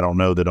 But I don't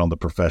know that on the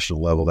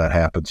professional level that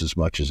happens as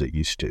much as it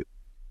used to.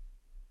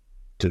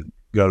 To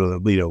go to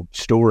the,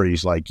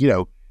 stories like,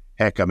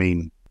 heck,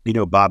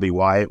 Bobby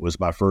Wyatt was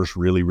my first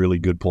really, really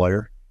good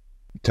player.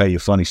 I'll tell you a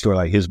funny story.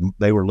 Like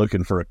they were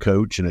looking for a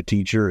coach and a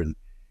teacher, and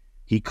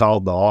he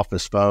called the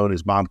office phone.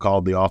 His mom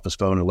called the office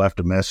phone and left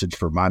a message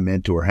for my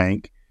mentor,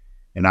 Hank.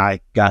 And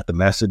I got the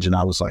message and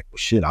I was like, well,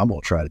 shit, I'm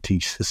going to try to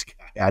teach this guy.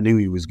 I knew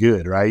he was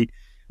good, right?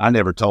 I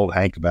never told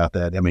Hank about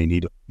that.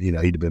 He'd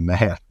have been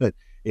mad. But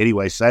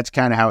anyway, so that's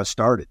kind of how it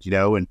started,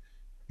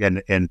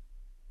 and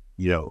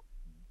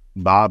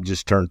Bob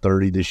just turned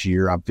 30 this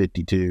year. I'm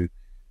 52.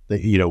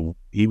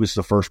 He was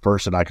the first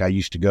person, like I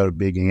used to go to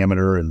big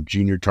amateur and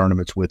junior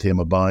tournaments with him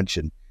a bunch.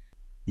 And,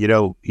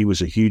 he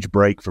was a huge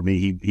break for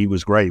me. He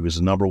was great. He was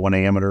the number one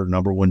amateur,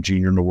 number one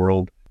junior in the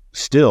world.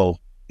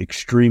 Still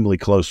extremely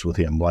close with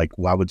him. Like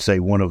I would say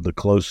one of the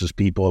closest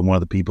people and one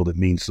of the people that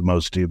means the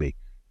most to me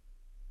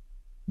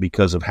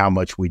because of how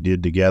much we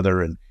did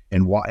together. And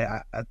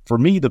why, for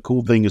me, the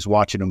cool thing is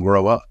watching him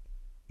grow up.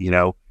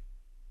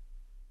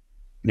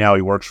 Now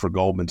he works for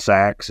Goldman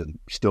Sachs and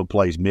still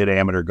plays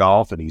mid-amateur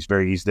golf, and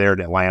he's there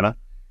in Atlanta.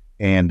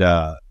 And,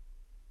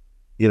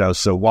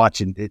 so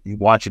watching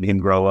him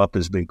grow up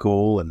has been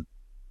cool, and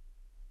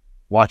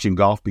watching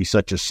golf be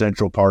such a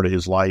central part of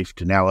his life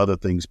to now other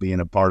things being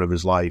a part of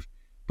his life,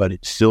 but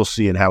it's still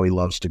seeing how he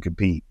loves to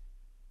compete.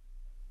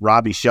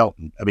 Robbie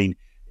Shelton,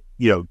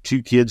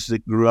 two kids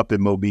that grew up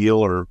in Mobile,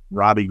 or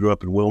Robbie grew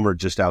up in Wilmer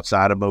just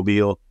outside of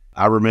Mobile.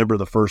 I remember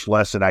the first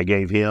lesson I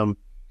gave him,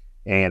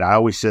 and I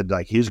always said,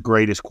 like, his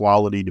greatest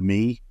quality to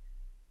me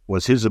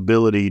was his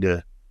ability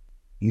to,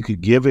 you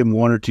could give him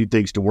one or two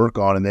things to work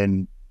on, and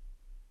then,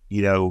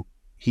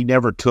 he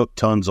never took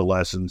tons of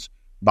lessons.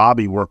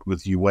 Bobby worked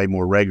with you way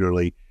more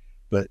regularly,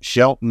 but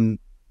Shelton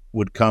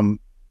would come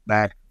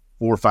back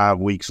 4 or 5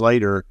 weeks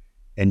later,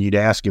 and you'd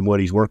ask him what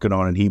he's working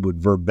on, and he would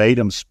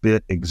verbatim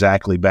spit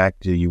exactly back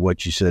to you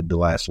what you said the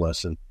last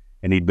lesson,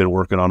 and he'd been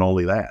working on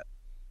only that.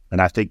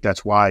 And I think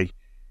that's why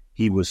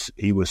he was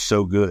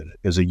so good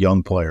as a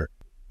young player.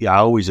 Yeah, I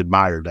always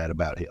admired that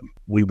about him.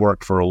 We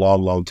worked for a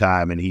long, long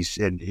time, and he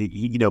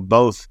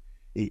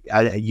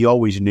you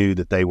always knew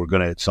that they were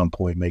going to at some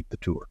point make the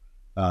tour.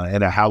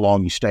 And how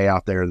long you stay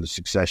out there and the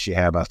success you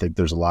have, I think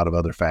there's a lot of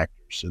other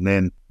factors. And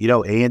then,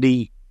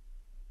 Andy,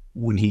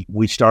 when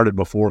we started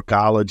before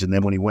college, and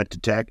then when he went to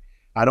Tech,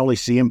 I'd only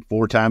see him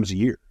 4 times a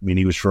year. I mean,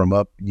 he was from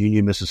up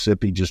Union,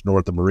 Mississippi, just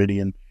north of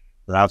Meridian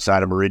or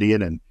outside of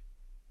Meridian. And,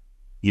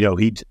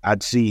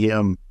 I'd see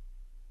him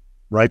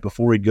right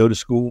before he'd go to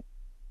school.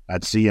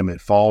 I'd see him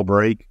at fall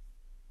break,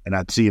 and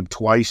I'd see him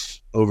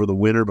twice over the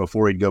winter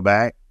before he'd go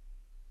back.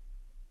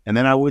 And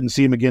then I wouldn't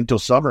see him again until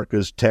summer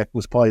because Tech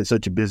was playing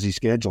such a busy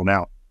schedule.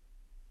 Now,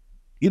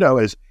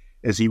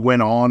 as he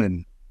went on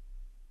and,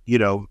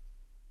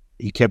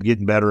 he kept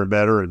getting better and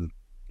better and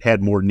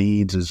had more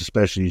needs,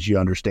 especially as you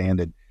understand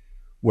it,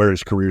 where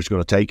his career is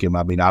going to take him.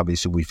 I mean,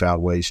 obviously we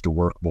found ways to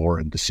work more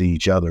and to see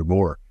each other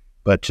more.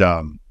 But,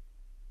 and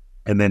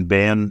then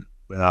Ben,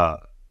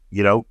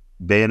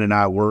 Ben and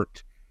I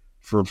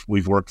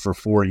we've worked for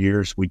 4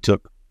 years. We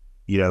took,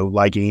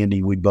 like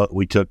Andy, we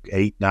took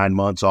 8-9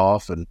 months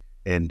off,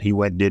 and he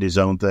went and did his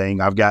own thing.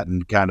 I've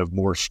gotten kind of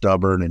more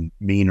stubborn and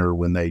meaner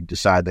when they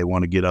decide they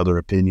want to get other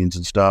opinions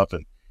and stuff,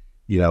 and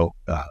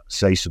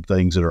say some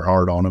things that are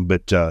hard on him.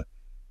 But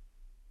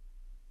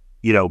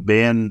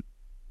Ben,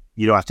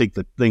 I think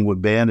the thing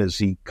with Ben is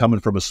he coming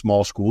from a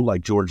small school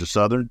like Georgia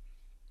Southern,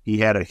 he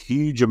had a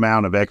huge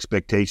amount of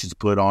expectations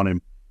put on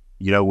him,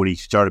 when he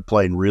started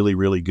playing really,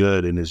 really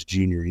good in his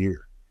junior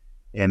year.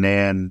 And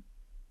then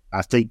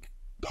I think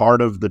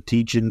part of the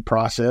teaching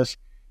process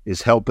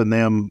is helping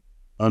them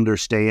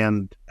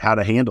understand how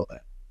to handle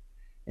that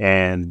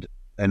and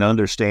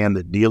understand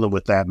that dealing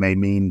with that may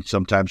mean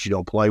sometimes you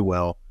don't play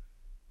well,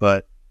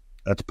 but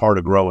that's part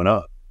of growing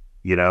up,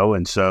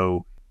 and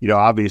so,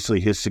 obviously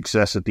his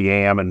success at the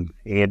AM and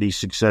Andy's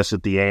success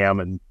at the AM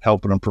and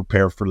helping them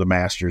prepare for the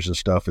Masters and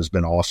stuff has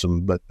been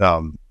awesome. But,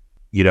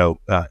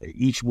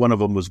 each one of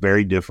them was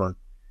very different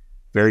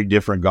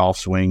golf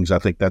swings. I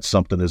think that's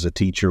something as a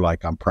teacher,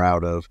 like I'm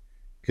proud of,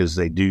 because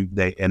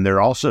and they're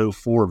also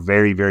 4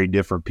 very, very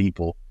different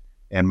people.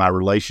 And my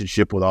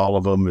relationship with all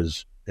of them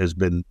has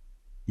been,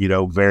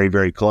 very,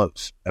 very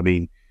close. I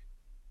mean,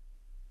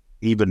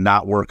 even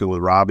not working with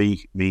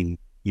Robbie,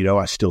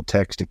 I still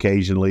text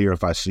occasionally, or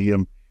if I see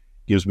him,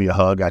 gives me a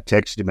hug. I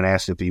texted him and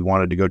asked if he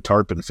wanted to go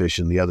tarpon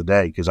fishing the other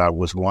day because I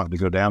was wanting to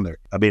go down there.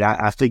 I mean,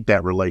 I think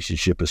that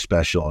relationship is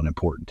special and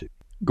important too.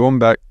 Going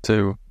back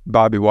to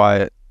Bobby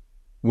Wyatt,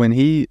 when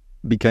he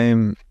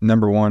became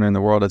number 1 in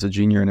the world as a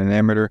junior and an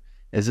amateur,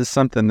 is this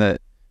something that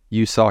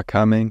you saw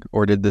coming,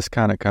 or did this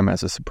kind of come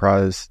as a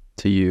surprise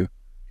to you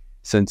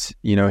since,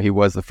 he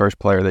was the first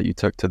player that you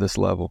took to this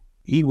level?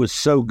 He was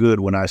so good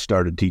when I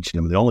started teaching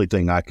him. The only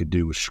thing I could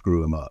do was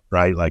screw him up,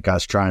 right? Like I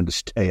was trying to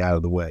stay out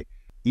of the way.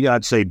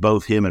 I'd say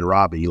both him and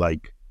Robbie, I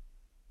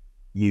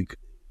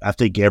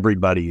think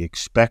everybody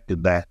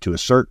expected that to a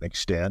certain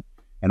extent,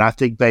 and I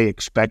think they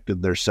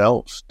expected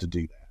themselves to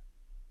do that.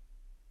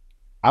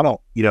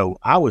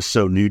 I was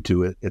so new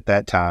to it at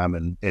that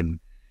time and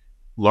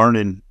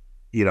learning,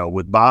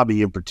 with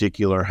Bobby in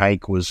particular. I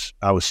was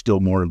still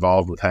more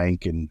involved with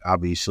Hank, and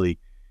obviously,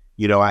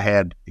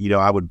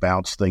 I would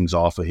bounce things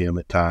off of him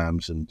at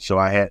times. And so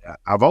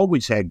I've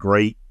always had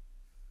great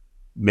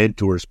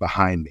mentors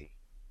behind me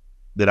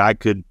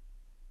that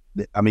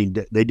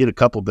they did a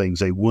couple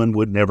things. One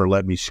would never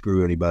let me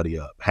screw anybody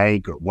up.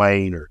 Hank or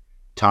Wayne or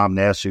Tom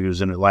Ness, who was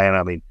in Atlanta.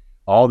 I mean,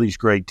 all these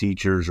great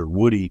teachers, or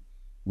Woody,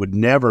 would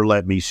never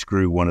let me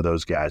screw one of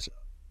those guys up.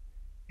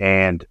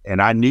 And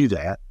I knew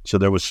that, so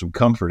there was some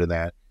comfort in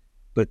that.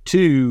 But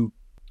 2,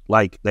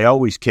 they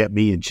always kept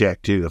me in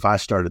check too. If I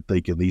started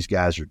thinking these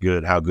guys are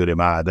good, how good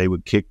am I? They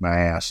would kick my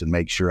ass and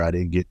make sure I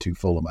didn't get too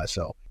full of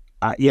myself.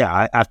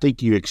 I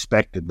think you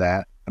expected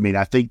that. I mean,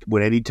 I think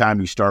anytime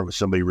you start with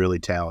somebody really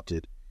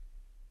talented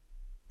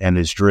and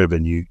is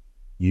driven,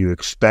 you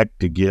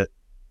expect to get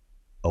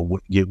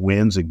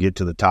wins and get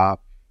to the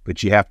top,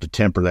 but you have to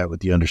temper that with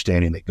the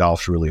understanding that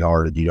golf's really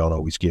hard and you don't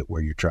always get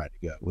where you're trying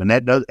to go.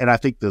 And I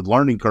think the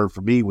learning curve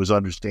for me was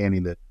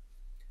understanding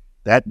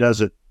that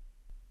doesn't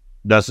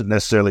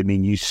necessarily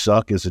mean you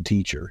suck as a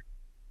teacher,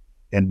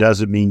 and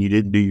doesn't mean you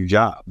didn't do your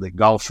job. That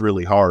golf's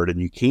really hard,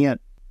 and you can't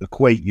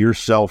equate your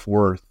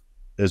self-worth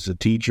as a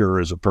teacher or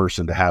as a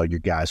person to how your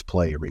guys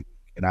play every week.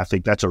 And I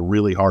think that's a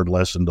really hard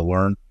lesson to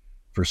learn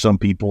for some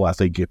people. I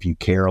think if you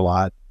care a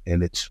lot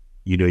and it's,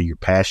 you're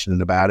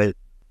passionate about it,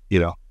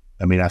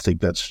 I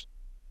think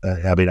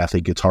I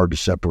think it's hard to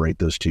separate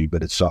those two,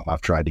 but it's something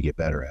I've tried to get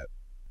better at.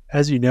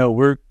 As you know,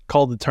 we're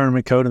called the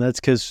Tournament Code, and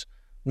that's because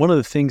one of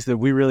the things that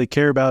we really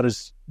care about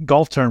is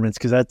golf tournaments,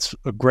 because that's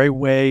a great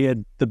way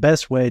and the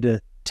best way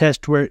to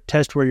test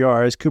where you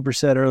are. As Cooper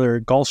said earlier,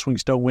 golf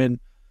swings don't win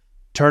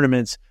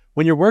tournaments.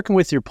 When you're working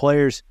with your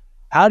players,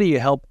 how do you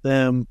help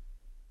them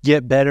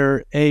get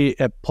better, A,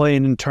 at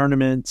playing in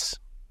tournaments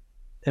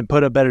and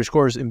put up better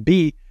scores, and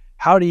B,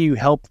 how do you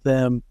help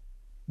them?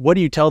 What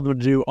do you tell them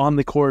to do on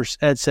the course,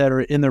 et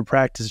cetera, in their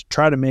practice,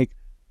 try to make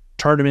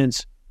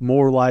tournaments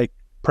more like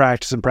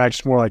practice and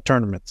practice more like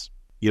tournaments?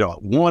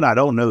 One, I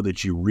don't know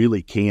that you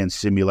really can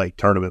simulate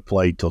tournament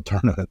play till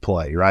tournament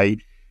play, right?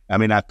 I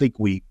mean, I think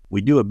we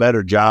do a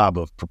better job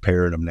of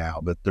preparing them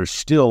now, but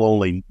there's the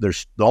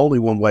only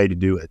one way to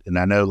do it. And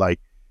I know, like,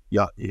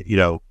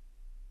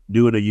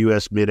 doing a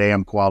U.S.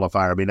 Mid-Am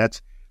qualifier, I mean,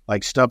 that's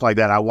like stuff like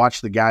that. I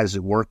watch the guys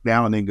that work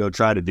now and then go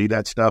try to do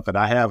that stuff, and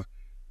I have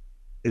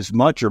as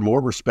much or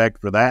more respect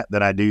for that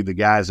than I do the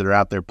guys that are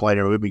out there playing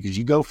every week, because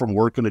you go from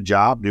working a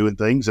job, doing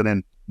things, and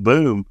then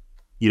boom,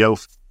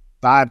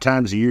 5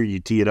 times a year you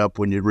tee it up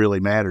when it really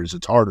matters.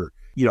 It's harder.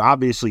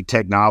 Obviously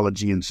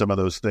technology and some of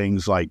those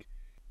things, like,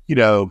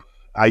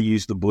 I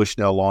use the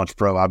Bushnell Launch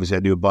Pro. Obviously I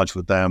do a bunch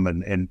with them,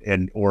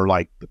 or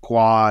like the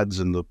quads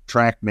and the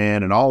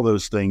TrackMan and all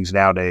those things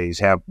nowadays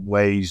have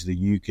ways that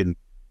you can,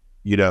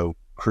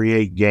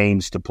 create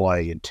games to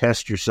play and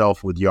test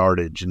yourself with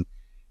yardage. And,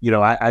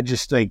 I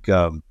just think,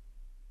 the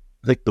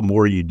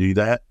more you do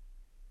that,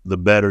 the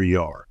better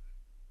you are.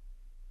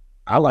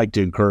 I like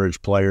to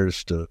encourage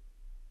players to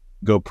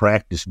go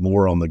practice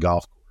more on the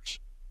golf course,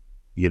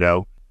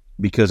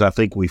 because I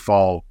think we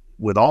fall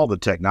with all the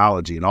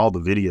technology and all the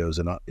videos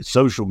and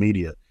social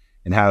media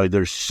and how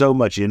there's so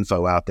much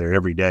info out there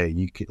every day.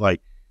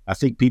 I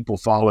think people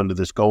fall into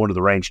this going to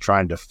the range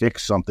trying to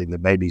fix something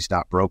that maybe is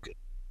not broken,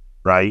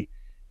 right?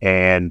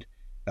 And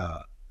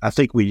I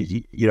think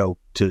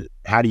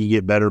how do you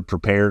get better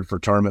prepared for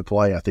tournament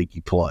play? I think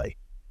you play.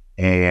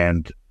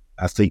 And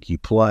I think you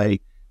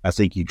play. I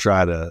think you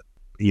try to,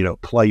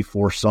 play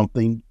for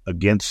something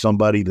against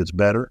somebody that's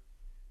better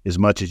as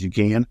much as you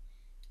can.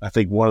 I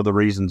think one of the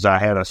reasons I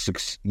had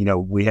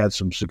we had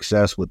some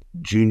success with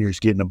juniors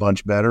getting a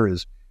bunch better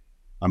is,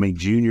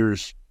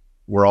 juniors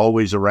were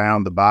always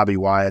around the Bobby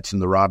Wyatts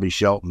and the Robbie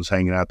Sheltons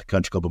hanging out at the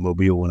Country Club of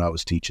Mobile when I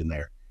was teaching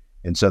there.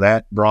 And so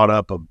that brought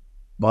up a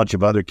bunch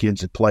of other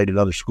kids that played at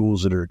other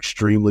schools that are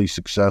extremely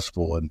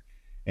successful.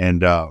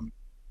 And then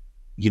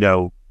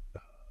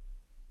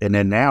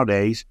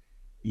nowadays,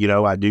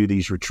 I do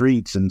these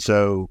retreats. And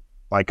so,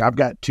 like, I've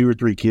got 2 or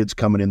 3 kids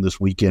coming in this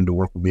weekend to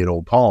work with me at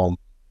Old Palm.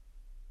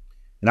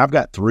 And I've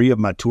got 3 of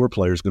my tour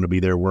players going to be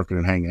there working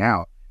and hanging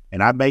out.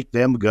 And I make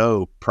them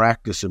go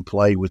practice and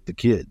play with the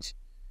kids,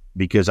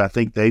 because I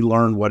think they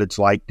learn what it's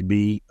like to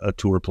be a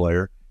tour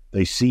player.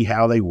 They see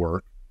how they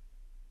work.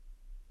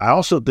 I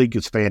also think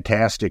it's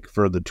fantastic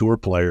for the tour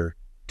player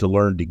to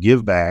learn to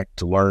give back,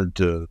 to learn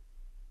to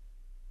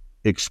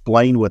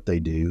explain what they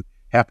do,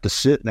 have to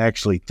sit and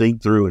actually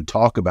think through and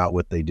talk about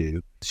what they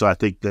do. So I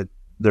think that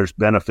there's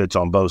benefits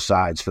on both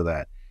sides for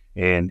that.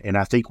 And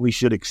I think we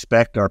should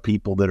expect our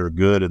people that are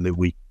good and that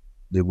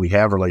we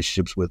have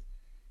relationships with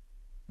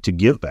to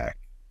give back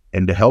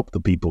and to help the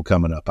people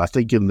coming up. I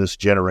think in this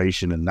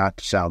generation, and not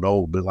to sound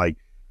old, but like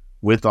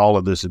with all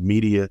of this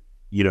immediate,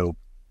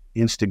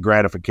 instant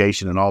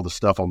gratification and all the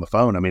stuff on the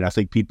phone, I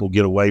think people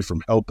get away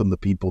from helping the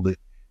people that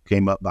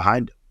came up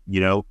behind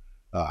them.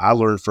 I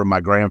learned from my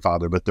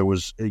grandfather, but there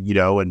was,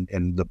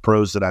 and the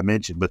pros that I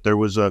mentioned, but there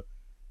was a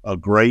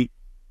great,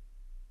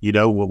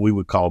 what we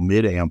would call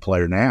mid-am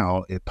player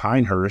now at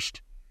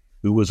Pinehurst,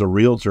 who was a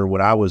realtor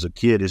when I was a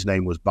kid. His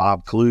name was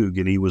Bob Klug,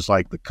 and he was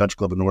like the Country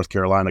Club of North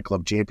Carolina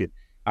club champion.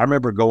 I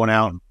remember going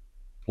out and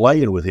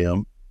playing with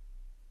him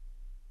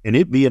and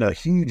it being a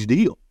huge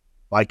deal.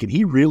 And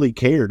he really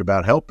cared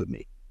about helping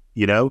me,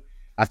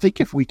 I think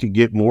if we could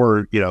get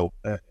more,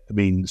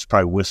 it's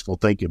probably wistful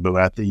thinking, but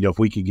I think, if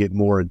we could get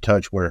more in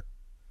touch where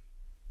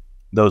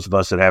those of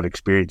us that have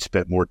experience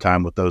spent more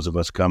time with those of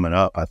us coming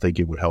up, I think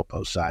it would help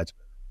both sides.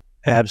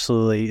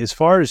 Absolutely. As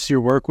far as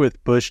your work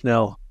with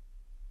Bushnell,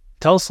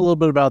 tell us a little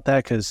bit about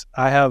that, because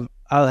I have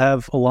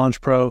a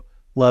Launch Pro,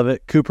 love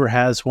it. Cooper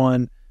has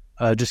one,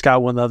 just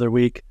got one the other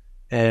week,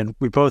 and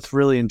we both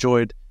really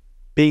enjoyed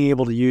being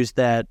able to use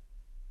that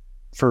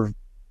for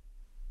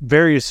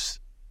various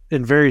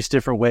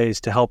different ways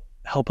to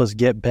help us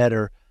get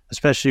better.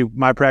 Especially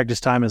my practice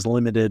time is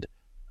limited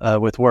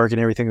with work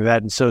and everything like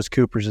that, and so is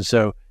Cooper's, and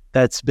so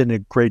that's been a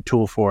great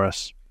tool for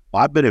us.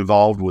 Well, I've been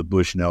involved with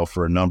Bushnell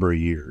for a number of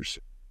years.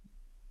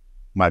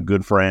 My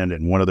good friend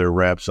and one of their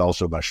reps,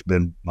 also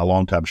been my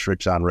longtime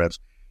Strixon reps.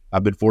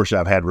 I've been fortunate.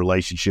 I've had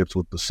relationships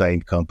with the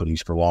same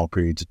companies for long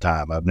periods of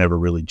time. I've never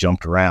really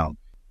jumped around.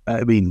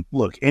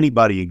 Look,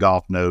 anybody in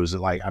golf knows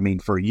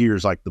that, for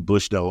years, like the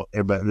Bushnell,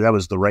 that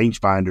was the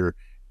rangefinder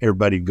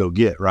everybody would go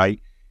get, right?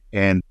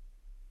 And,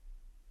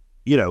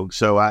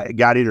 so I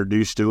got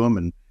introduced to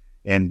them,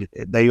 and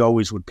they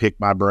always would pick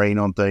my brain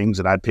on things,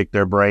 and I'd pick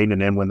their brain.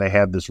 And then when they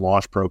had this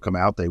Launch Pro come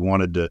out, they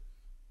wanted to,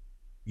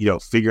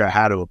 figure out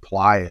how to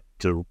apply it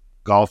to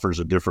golfers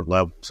at different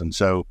levels. And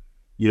so,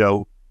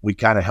 we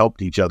kind of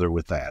helped each other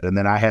with that. And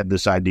then I had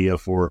this idea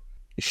for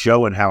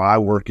showing how I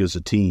work as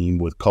a team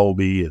with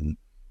Colby and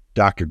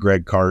Dr.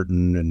 Greg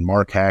Carton and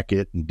Mark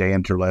Hackett and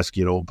Dan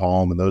Terleski at Old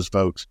Palm and those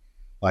folks,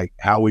 like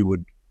how we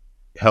would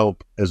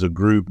help as a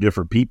group,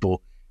 different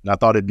people, And I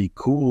thought it'd be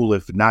cool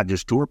if not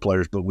just tour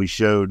players, but we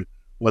showed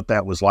what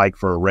that was like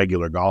for a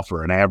regular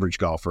golfer, an average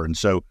golfer. And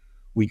so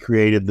we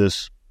created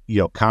this,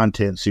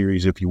 content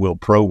series, if you will,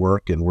 Pro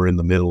Work, and we're in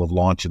the middle of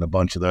launching a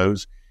bunch of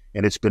those.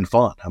 And it's been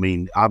fun. I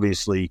mean,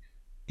 obviously,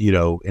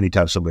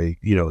 anytime somebody,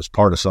 is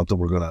part of something,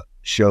 we're going to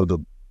show the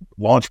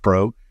Launch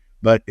Pro,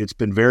 but it's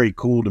been very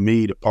cool to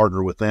me to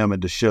partner with them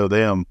and to show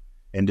them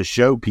and to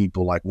show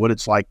people like what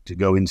it's like to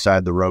go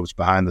inside the ropes,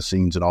 behind the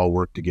scenes, and all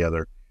work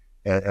together,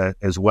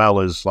 as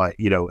well as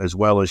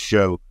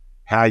show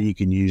how you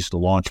can use the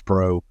Launch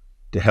Pro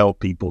to help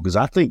people. Because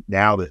I think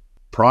now that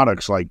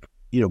products like,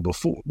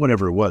 before,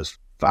 whatever it was,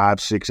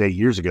 5, 6, 8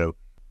 years ago,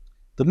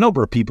 the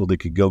number of people that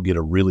could go get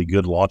a really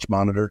good launch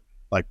monitor,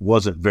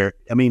 wasn't very,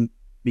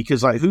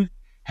 because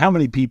how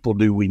many people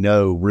do we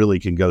know really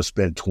can go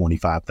spend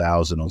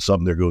 $25,000 on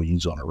something they're going to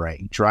use on a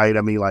range, right?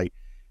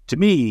 To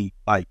me,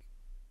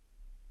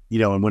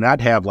 and when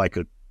I'd have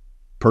a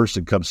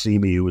person come see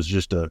me who was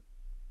just a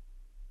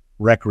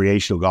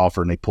recreational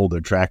golfer and they pulled their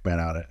TrackMan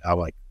out, I'm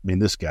like,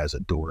 this guy's a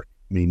dork.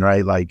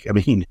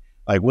 Right?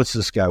 What's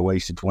this guy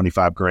wasting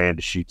 $25,000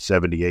 to shoot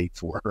 78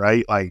 for,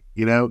 right?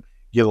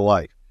 Get a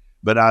life.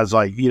 But I was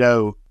like,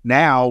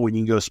 now when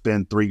you can go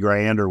spend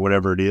 $3,000 or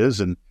whatever it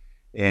is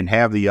and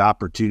have the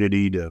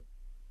opportunity to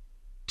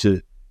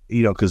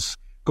because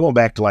going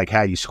back to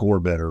how you score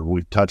better,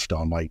 we've touched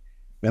on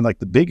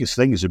the biggest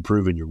thing is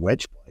improving your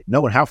wedge play,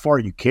 knowing how far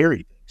you carry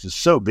things is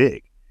so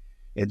big.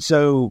 And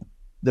so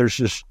there's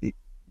just,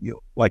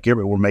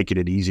 we're making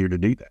it easier to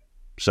do that.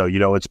 So,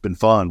 it's been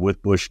fun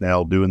with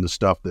Bushnell doing the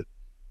stuff that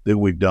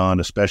we've done,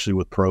 especially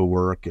with Pro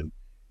Work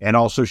and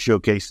also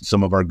showcasing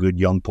some of our good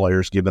young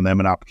players, giving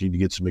them an opportunity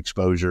to get some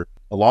exposure,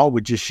 along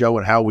with just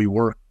showing how we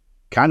work,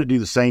 kind of do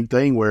the same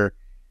thing where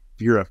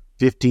if you're a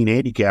 15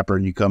 handicapper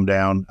and you come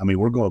down,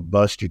 we're going to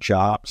bust your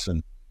chops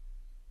and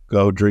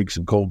go drink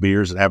some cold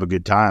beers and have a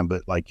good time,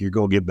 but you're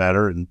going to get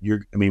better, and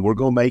we're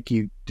going to make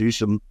you do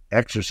some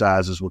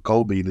exercises with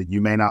Colby that you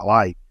may not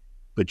like,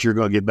 but you're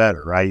going to get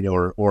better, right?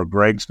 Or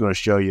Greg's going to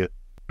show you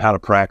how to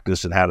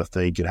practice and how to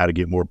think and how to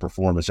get more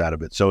performance out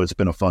of it. So it's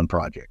been a fun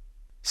project.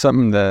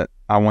 Something that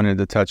I wanted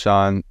to touch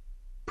on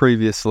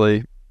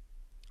previously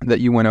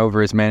that you went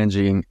over is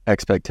managing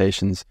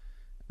expectations.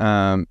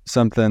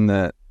 Something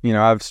that,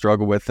 I've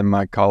struggled with in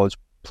my college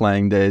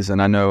playing days,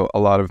 and I know a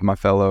lot of my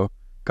fellow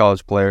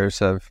college players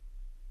have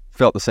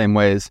felt the same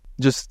ways.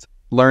 Just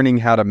learning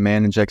how to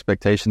manage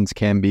expectations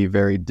can be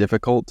very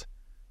difficult.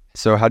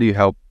 So how do you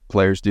help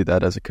players do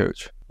that as a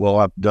coach? Well,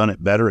 I've done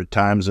it better at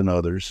times than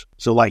others.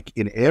 So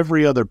in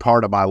every other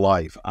part of my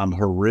life, I'm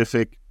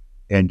horrific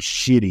and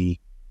shitty.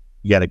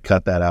 You got to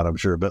cut that out, I'm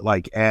sure. But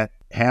at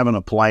having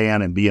a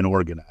plan and being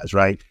organized,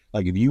 right?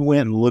 If you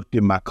went and looked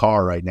in my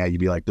car right now, you'd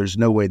be like, there's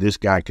no way this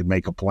guy could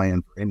make a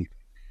plan for anything,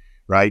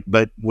 right?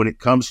 But when it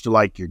comes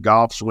to your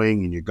golf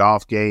swing and your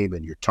golf game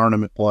and your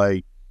tournament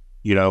play,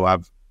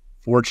 I'm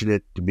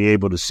fortunate to be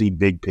able to see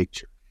big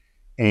picture.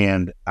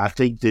 And I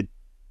think that,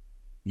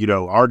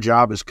 our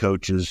job as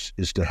coaches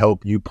is to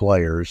help you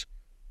players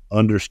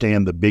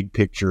understand the big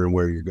picture and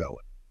where you're going.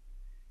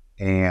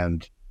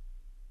 And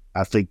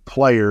I think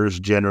players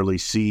generally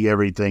see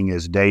everything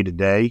as day to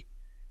day,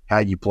 how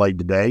you played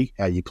today,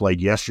 how you played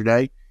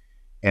yesterday.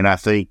 And I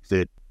think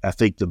the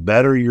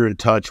better you're in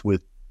touch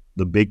with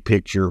the big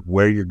picture,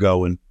 where you're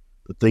going,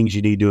 the things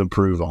you need to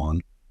improve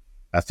on,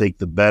 I think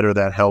the better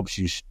that helps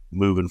you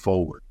moving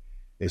forward.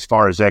 As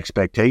far as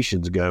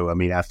expectations go,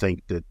 I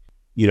think that,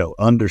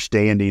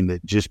 understanding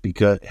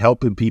that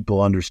helping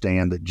people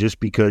understand that just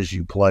because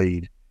you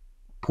played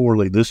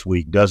poorly this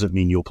week doesn't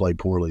mean you'll play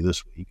poorly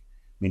this week.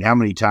 How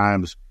many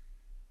times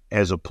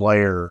as a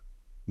player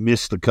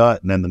miss the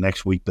cut and then the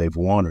next week they've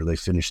won or they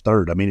finish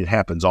third? It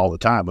happens all the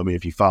time.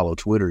 If you follow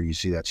Twitter, you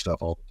see that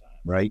stuff all the time,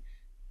 right?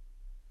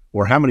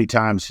 Or how many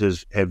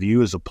times have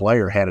you as a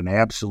player had an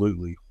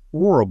absolutely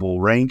horrible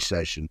range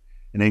session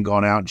and then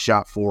gone out and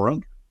shot 4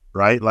 under,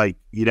 right?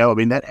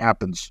 That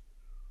happens.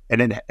 And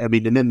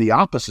then the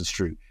opposite's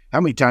true. How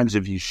many times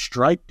have you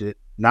striked it,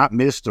 not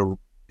missed a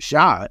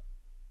shot,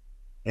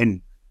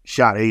 and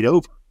shot 8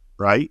 over,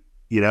 right?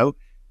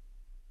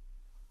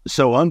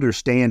 So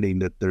understanding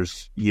that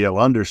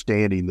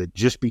understanding that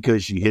just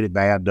because you hit it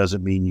bad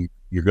doesn't mean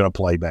you're going to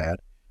play bad.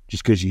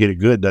 Just because you hit it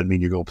good doesn't mean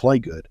you're going to play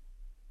good.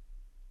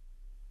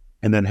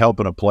 And then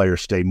helping a player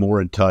stay more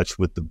in touch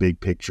with the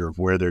big picture of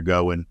where they're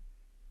going.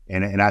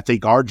 And I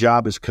think our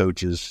job as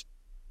coaches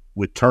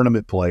with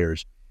tournament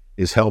players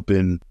is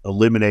helping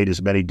eliminate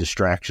as many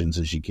distractions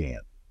as you can.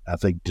 I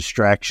think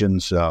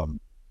distractions,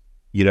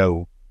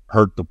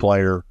 hurt the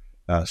player.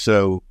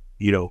 So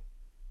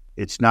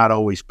it's not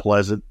always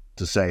pleasant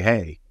to say,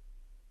 hey,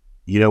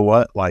 you know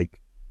what?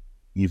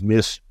 You've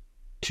missed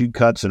 2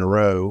 cuts in a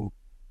row.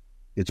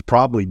 It's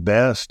probably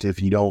best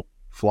if you don't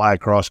fly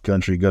across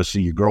country, go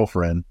see your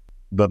girlfriend.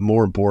 But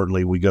more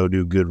importantly, we go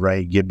do good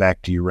range, get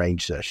back to your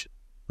range session,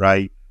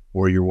 right?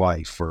 Or your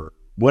wife or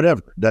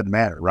whatever. Doesn't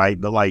matter, right?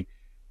 But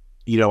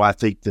I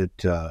think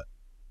that,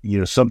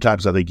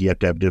 sometimes I think you have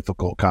to have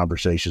difficult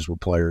conversations with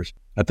players.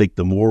 I think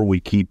the more we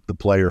keep the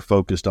player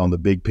focused on the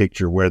big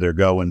picture, where they're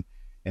going,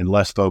 and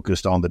less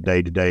focused on the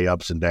day-to-day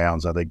ups and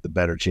downs, I think the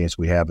better chance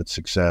we have at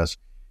success.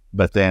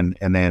 But then,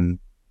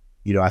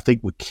 I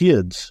think with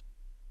kids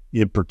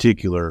in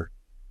particular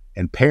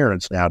and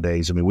parents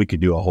nowadays, I mean, we could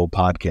do a whole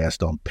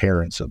podcast on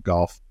parents of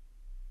golfers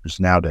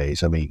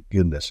nowadays. I mean,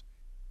 goodness,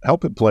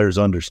 helping players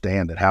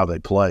understand that how they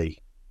play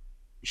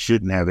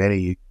shouldn't have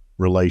any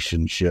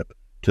relationship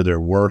to their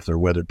worth or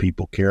whether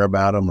people care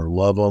about them or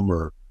love them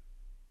or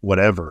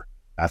whatever,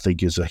 I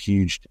think is a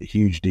huge,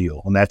 huge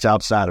deal. And that's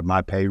outside of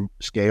my pay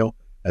scale.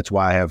 That's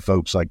why I have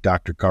folks like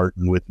Dr.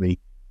 Carton with me,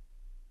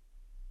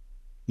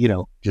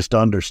 just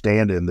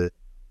understanding that,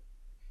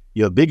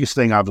 the biggest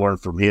thing I've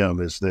learned from him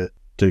is that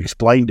to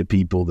explain to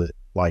people that,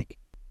 like,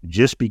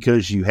 just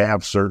because you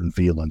have certain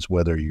feelings,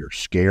 whether you're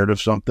scared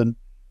of something,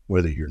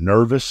 whether you're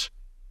nervous,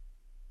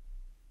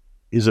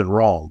 isn't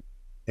wrong.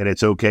 And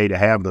it's okay to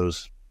have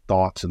those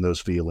thoughts and those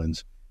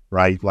feelings,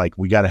 right? Like,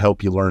 we got to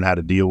help you learn how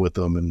to deal with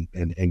them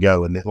and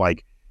go. And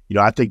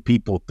I think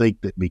people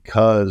think that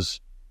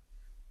because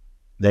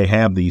they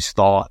have these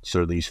thoughts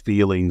or these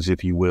feelings,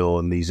 if you will,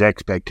 and these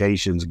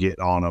expectations get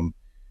on them,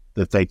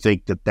 that they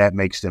think that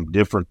makes them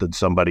different than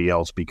somebody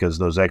else because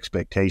those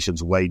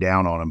expectations weigh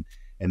down on them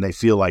and they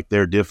feel like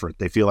they're different.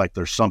 They feel like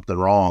there's something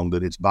wrong,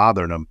 that it's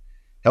bothering them.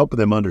 Helping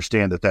them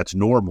understand that that's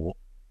normal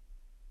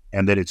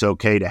and that it's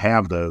okay to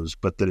have those,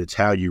 but that it's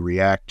how you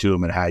react to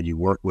them and how you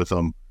work with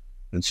them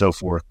and so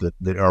forth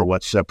that are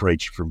what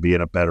separates you from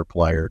being a better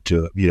player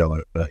to,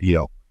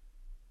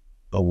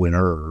 a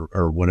winner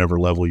or whatever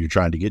level you're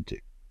trying to get to.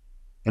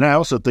 And I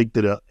also think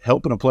that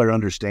helping a player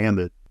understand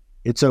that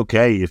it's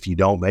okay if you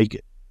don't make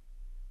it,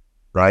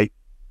 right?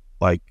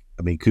 Like,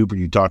 I mean, Cooper,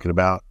 you're talking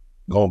about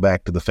going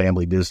back to the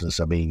family business.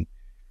 I mean,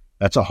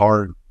 those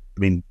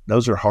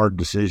are hard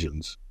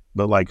decisions,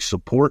 but like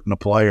supporting a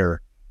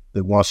player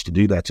that wants to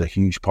do that's a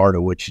huge part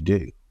of what you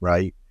do,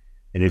 right?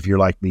 And if you're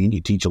like me and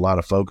you teach a lot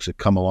of folks that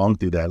come along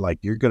through that, like,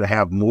 you're going to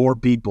have more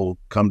people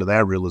come to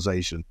that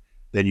realization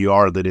than you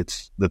are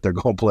that they're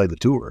going to play the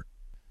tour.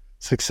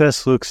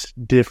 Success looks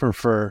different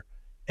for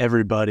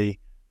everybody.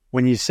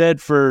 When you said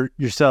for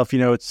yourself,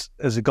 it's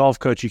as a golf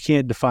coach, you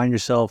can't define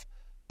yourself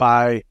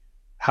by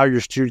how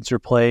your students are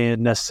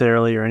playing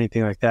necessarily or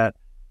anything like that.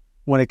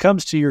 When it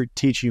comes to your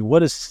teaching, what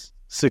does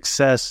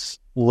success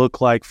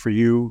look like for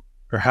you,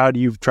 or how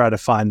do you try to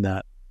find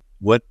that?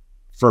 What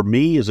for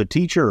me as a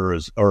teacher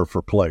or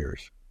for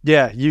players?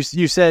 Yeah, you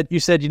said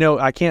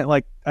I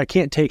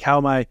can't take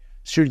how my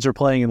students are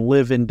playing and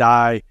live and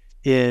die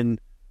in,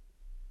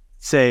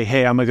 say,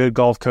 hey, I'm a good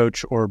golf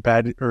coach or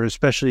bad, or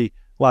especially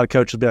a lot of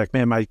coaches will be like,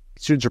 man, my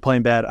students are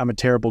playing bad, I'm a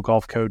terrible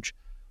golf coach.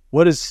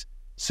 What does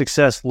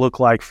success look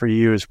like for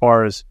you as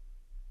far as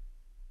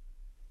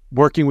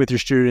working with your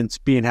students,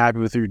 being happy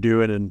with what you're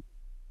doing, and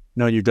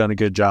knowing you've done a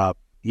good job?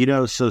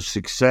 So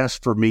success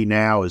for me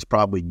now is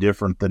probably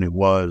different than it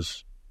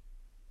was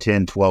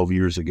 10, 12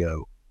 years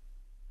ago.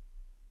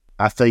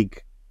 I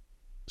think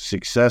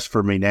success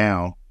for me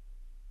now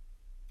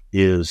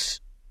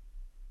is,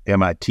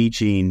 am I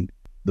teaching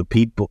the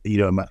people,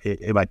 am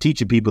I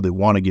teaching people that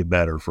want to get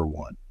better, for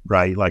one,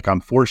 right? Like,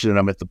 I'm fortunate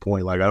I'm at the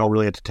point, like, I don't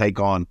really have to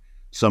take on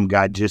some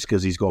guy just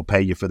because he's going to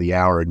pay you for the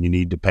hour and you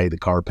need to pay the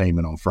car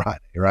payment on Friday,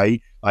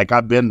 right? Like,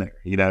 I've been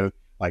there,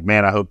 like,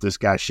 man, I hope this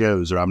guy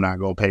shows or I'm not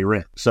going to pay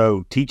rent.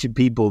 So teaching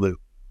people that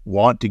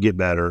want to get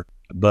better,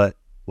 but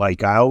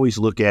like, I always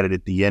look at it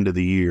at the end of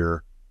the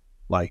year,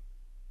 like,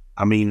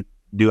 I mean,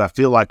 do I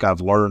feel like I've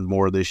learned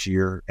more this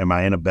year? Am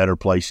I in a better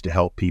place to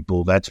help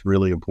people? That's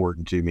really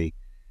important to me.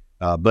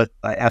 But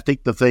I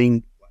think the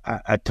thing,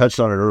 I touched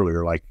on it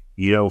earlier, like,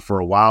 for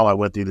a while I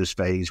went through this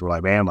phase where,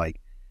 like, man,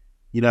 like,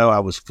 I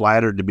was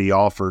flattered to be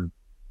offered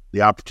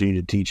the opportunity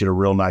to teach at a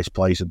real nice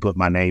place and put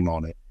my name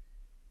on it.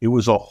 It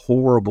was a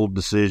horrible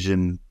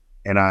decision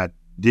and I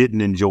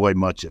didn't enjoy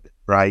much of it,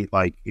 right?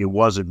 Like, it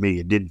wasn't me.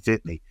 It didn't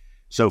fit me.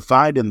 So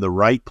finding the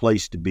right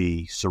place to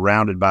be,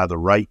 surrounded by the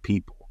right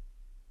people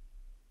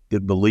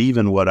that believe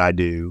in what I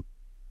do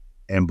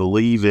and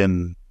believe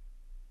in,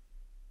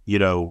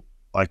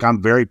 like,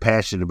 I'm very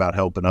passionate about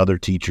helping other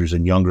teachers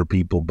and younger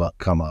people but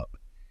come up.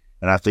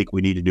 And I think we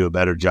need to do a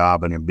better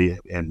job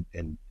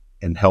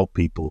and help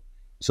people.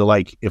 So,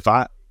 like, if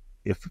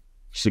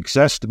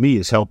success to me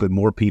is helping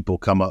more people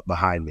come up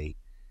behind me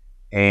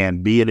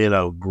and being in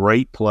a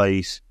great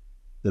place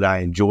that I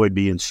enjoy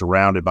being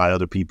surrounded by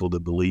other people that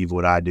believe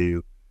what I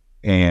do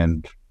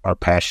and are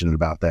passionate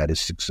about, that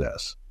is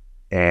success.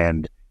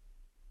 And,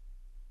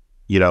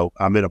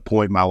 I'm at a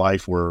point in my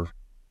life where,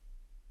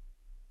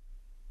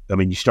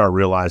 you start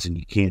realizing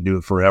you can't do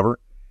it forever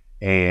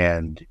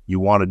and you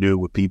want to do it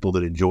with people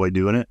that enjoy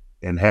doing it.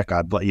 And heck,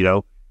 and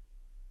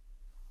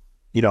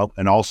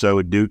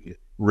also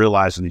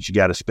realizing that you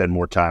got to spend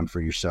more time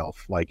for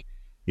yourself. Like,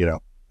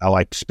 I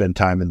like to spend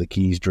time in the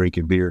Keys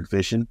drinking beer and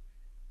fishing,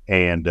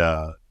 and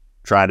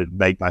try to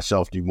make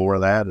myself do more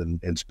of that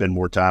and spend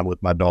more time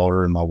with my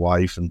daughter and my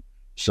wife and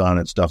son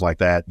and stuff like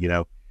that.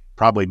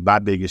 Probably my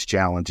biggest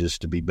challenge is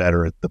to be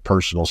better at the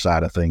personal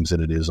side of things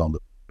than it is on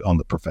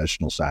the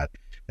professional side.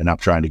 And I'm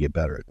trying to get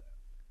better at that.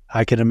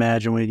 I can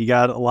imagine when you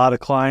got a lot of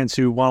clients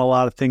who want a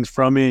lot of things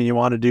from you and you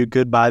want to do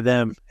good by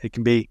them, it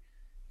can be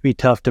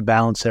tough to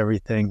balance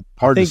everything.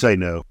 Hard to say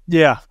no.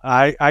 Yeah,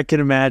 I can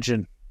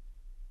imagine.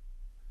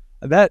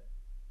 That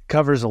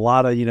covers a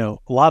lot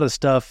of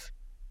stuff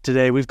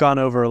today. We've gone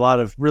over a lot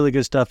of really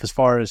good stuff as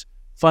far as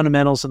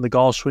fundamentals in the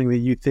golf swing that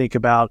you think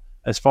about,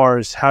 as far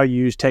as how you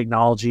use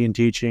technology in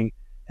teaching,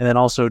 and then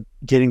also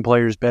getting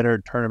players better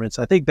at tournaments.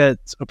 I think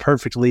that's a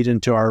perfect lead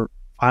into our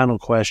final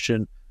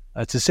question.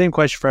 It's the same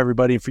question for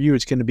everybody. And for you,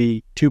 it's going to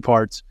be two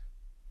parts.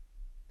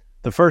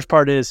 The first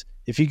part is,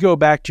 if you go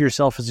back to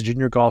yourself as a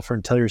junior golfer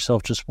and tell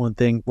yourself just one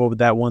thing, what would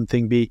that one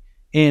thing be?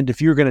 And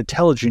if you were going to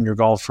tell a junior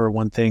golfer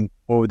one thing,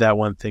 what would that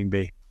one thing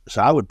be?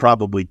 So I would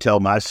probably tell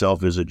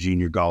myself as a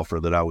junior golfer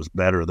that I was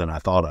better than I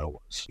thought I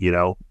was.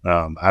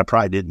 I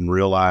probably didn't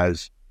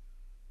realize,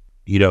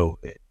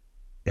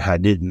 I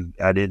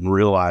didn't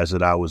realize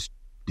that I was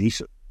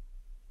decent,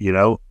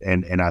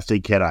 and I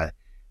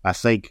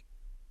think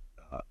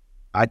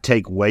I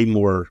take way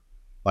more,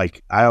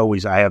 like I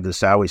always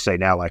say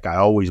now, like I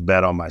always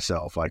bet on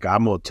myself. Like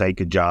I'm going to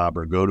take a job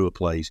or go to a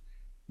place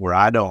where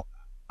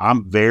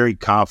I'm very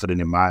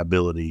confident in my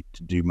ability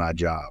to do my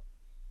job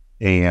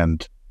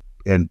and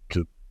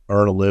to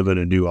earn a living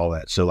and do all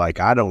that. So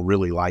like, I don't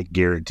really like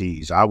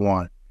guarantees. I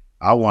want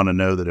to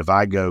know that if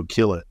I go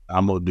kill it,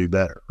 I'm going to do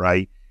better.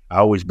 Right. I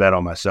always bet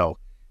on myself.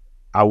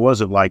 I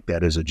wasn't like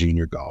that as a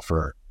junior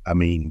golfer. I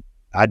mean,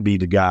 I'd be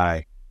the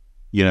guy,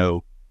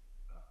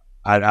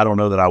 I don't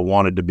know that I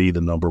wanted to be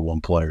the number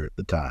one player at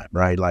the time,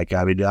 right? Like,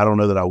 I mean, I don't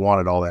know that I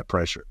wanted all that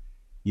pressure.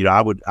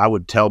 I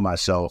would tell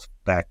myself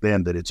back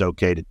then that it's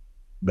okay to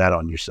bet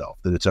on yourself,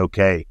 that it's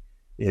okay.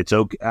 It's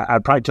okay.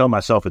 I'd probably tell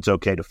myself it's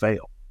okay to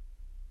fail.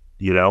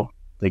 I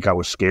think I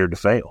was scared to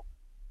fail.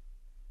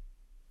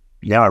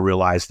 Now I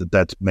realize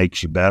that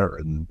makes you better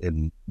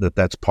and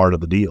that's part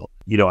of the deal.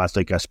 I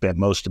think I spent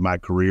most of my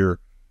career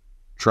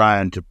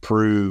trying to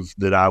prove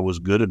that I was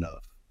good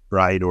enough.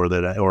 Right. Or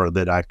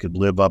that I could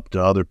live up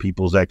to other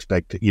people's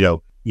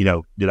expectations.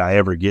 Did I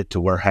ever get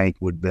to where Hank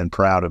would have been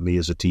proud of me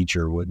as a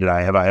teacher?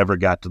 Have I ever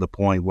got to the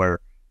point where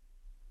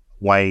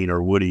Wayne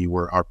or Woody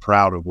are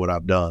proud of what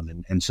I've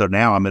done? And so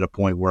now I'm at a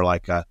point where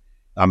like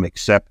I'm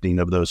accepting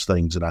of those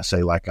things. And I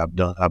say like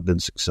I've been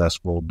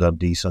successful, done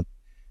decent.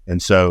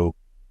 And so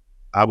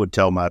I would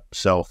tell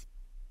myself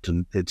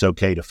it's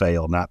okay to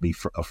fail, not be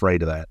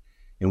afraid of that.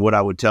 And what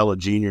I would tell a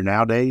junior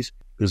nowadays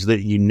is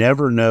that you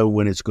never know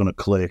when it's going to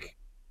click.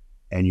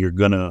 And you're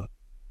gonna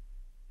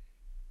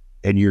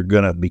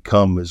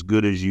become as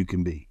good as you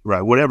can be,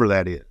 right? Whatever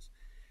that is.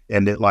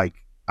 And that,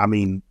 like, I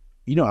mean,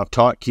 I've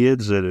taught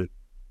kids that at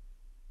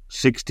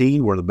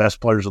 16 were the best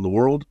players in the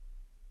world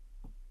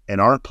and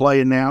aren't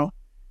playing now.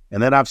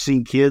 And then I've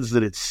seen kids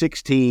that at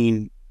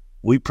 16,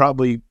 we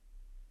probably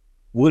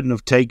wouldn't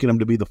have taken them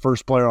to be the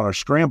first player on our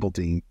scramble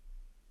team.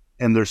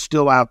 And they're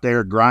still out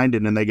there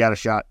grinding and they got a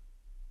shot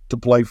to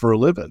play for a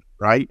living,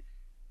 right?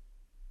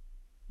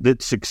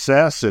 That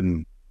success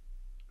and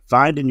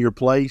finding your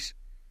place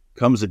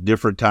comes at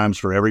different times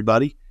for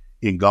everybody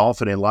in golf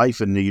and in life,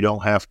 and you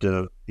don't have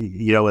to,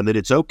 and that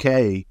it's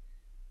okay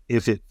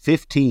if at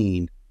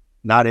 15,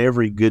 not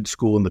every good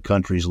school in the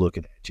country is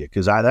looking at you.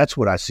 Because that's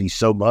what I see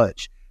so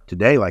much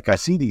today. Like I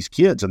see these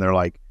kids and they're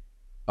like,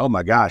 oh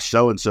my gosh,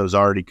 so-and-so's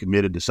already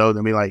committed to so. I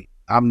mean, like,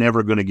 I'm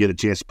never going to get a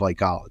chance to play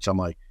college. I'm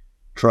like,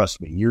 trust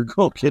me, you're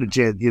going to get a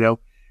chance,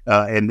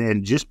 and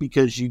then just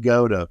because you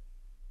go to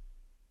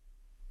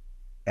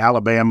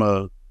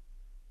Alabama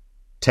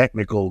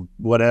technical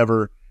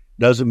whatever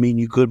doesn't mean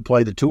you couldn't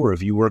play the tour.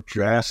 If you worked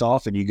your ass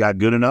off and you got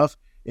good enough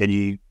and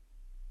you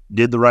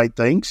did the right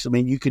things, I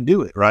mean, you can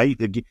do it, right?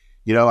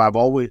 I've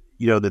always,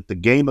 that the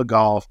game of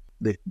golf,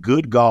 that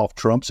good golf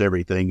trumps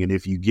everything. And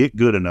if you get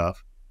good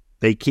enough,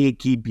 they can't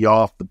keep you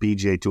off the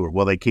PGA Tour.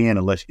 Well, they can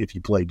if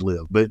you played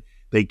live, but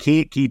they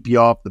can't keep you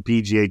off the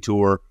PGA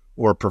Tour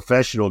or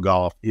professional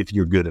golf if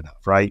you're good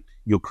enough, right?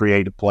 You'll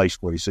create a place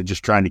for you. So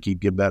just trying to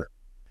get better.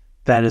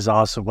 That is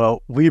awesome.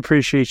 Well, we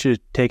appreciate you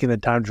taking the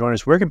time to join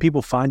us. Where can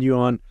people find you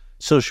on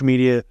social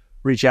media,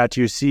 reach out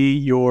to you, see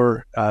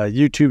your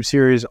YouTube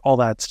series, all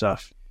that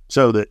stuff?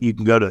 So that you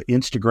can go to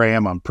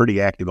Instagram. I'm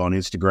pretty active on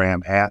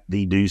Instagram at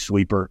the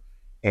Dewsweeper.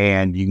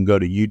 And you can go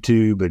to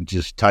YouTube and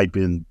just type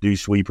in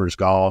Dewsweepers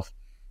Golf.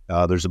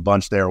 There's a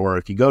bunch there. Or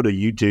if you go to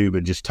YouTube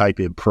and just type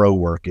in Pro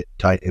Work,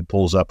 it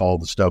pulls up all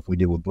the stuff we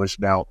did with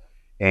Bushnell.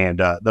 And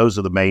those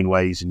are the main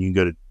ways. And you can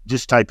go to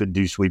just type in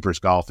Dewsweepers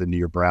Golf into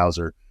your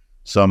browser.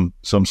 Some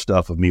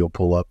stuff of me will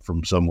pull up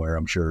from somewhere,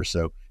 I'm sure.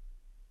 So,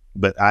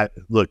 but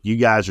look, you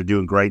guys are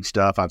doing great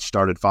stuff. I've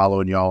started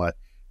following y'all.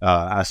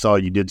 I saw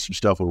you did some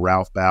stuff with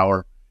Ralph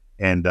Bauer,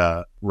 and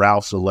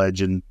Ralph's a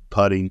legend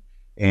putting,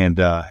 and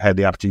had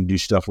the opportunity to do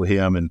stuff with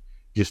him and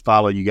just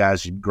follow you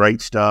guys. Great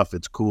stuff.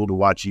 It's cool to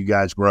watch you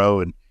guys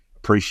grow, and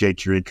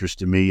appreciate your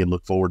interest in me and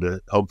look forward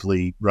to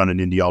hopefully running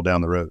into y'all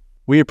down the road.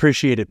 We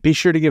appreciate it. Be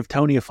sure to give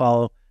Tony a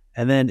follow.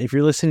 And then if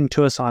you're listening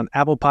to us on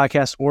Apple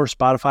Podcasts or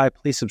Spotify,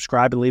 please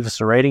subscribe and leave us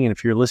a rating. And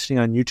if you're listening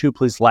on YouTube,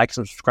 please like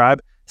and subscribe.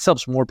 This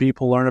helps more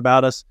people learn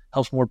about us,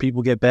 helps more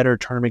people get better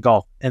at tournament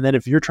golf. And then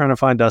if you're trying to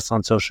find us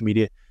on social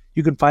media,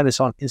 you can find us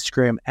on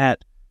Instagram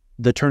at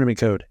The Tournament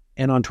Code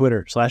and on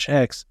Twitter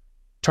 /X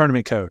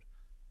Tournament Code.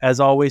 As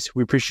always,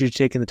 we appreciate you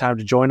taking the time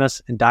to join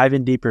us and dive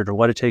in deeper to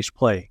what it takes to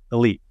play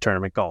elite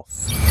tournament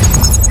golf.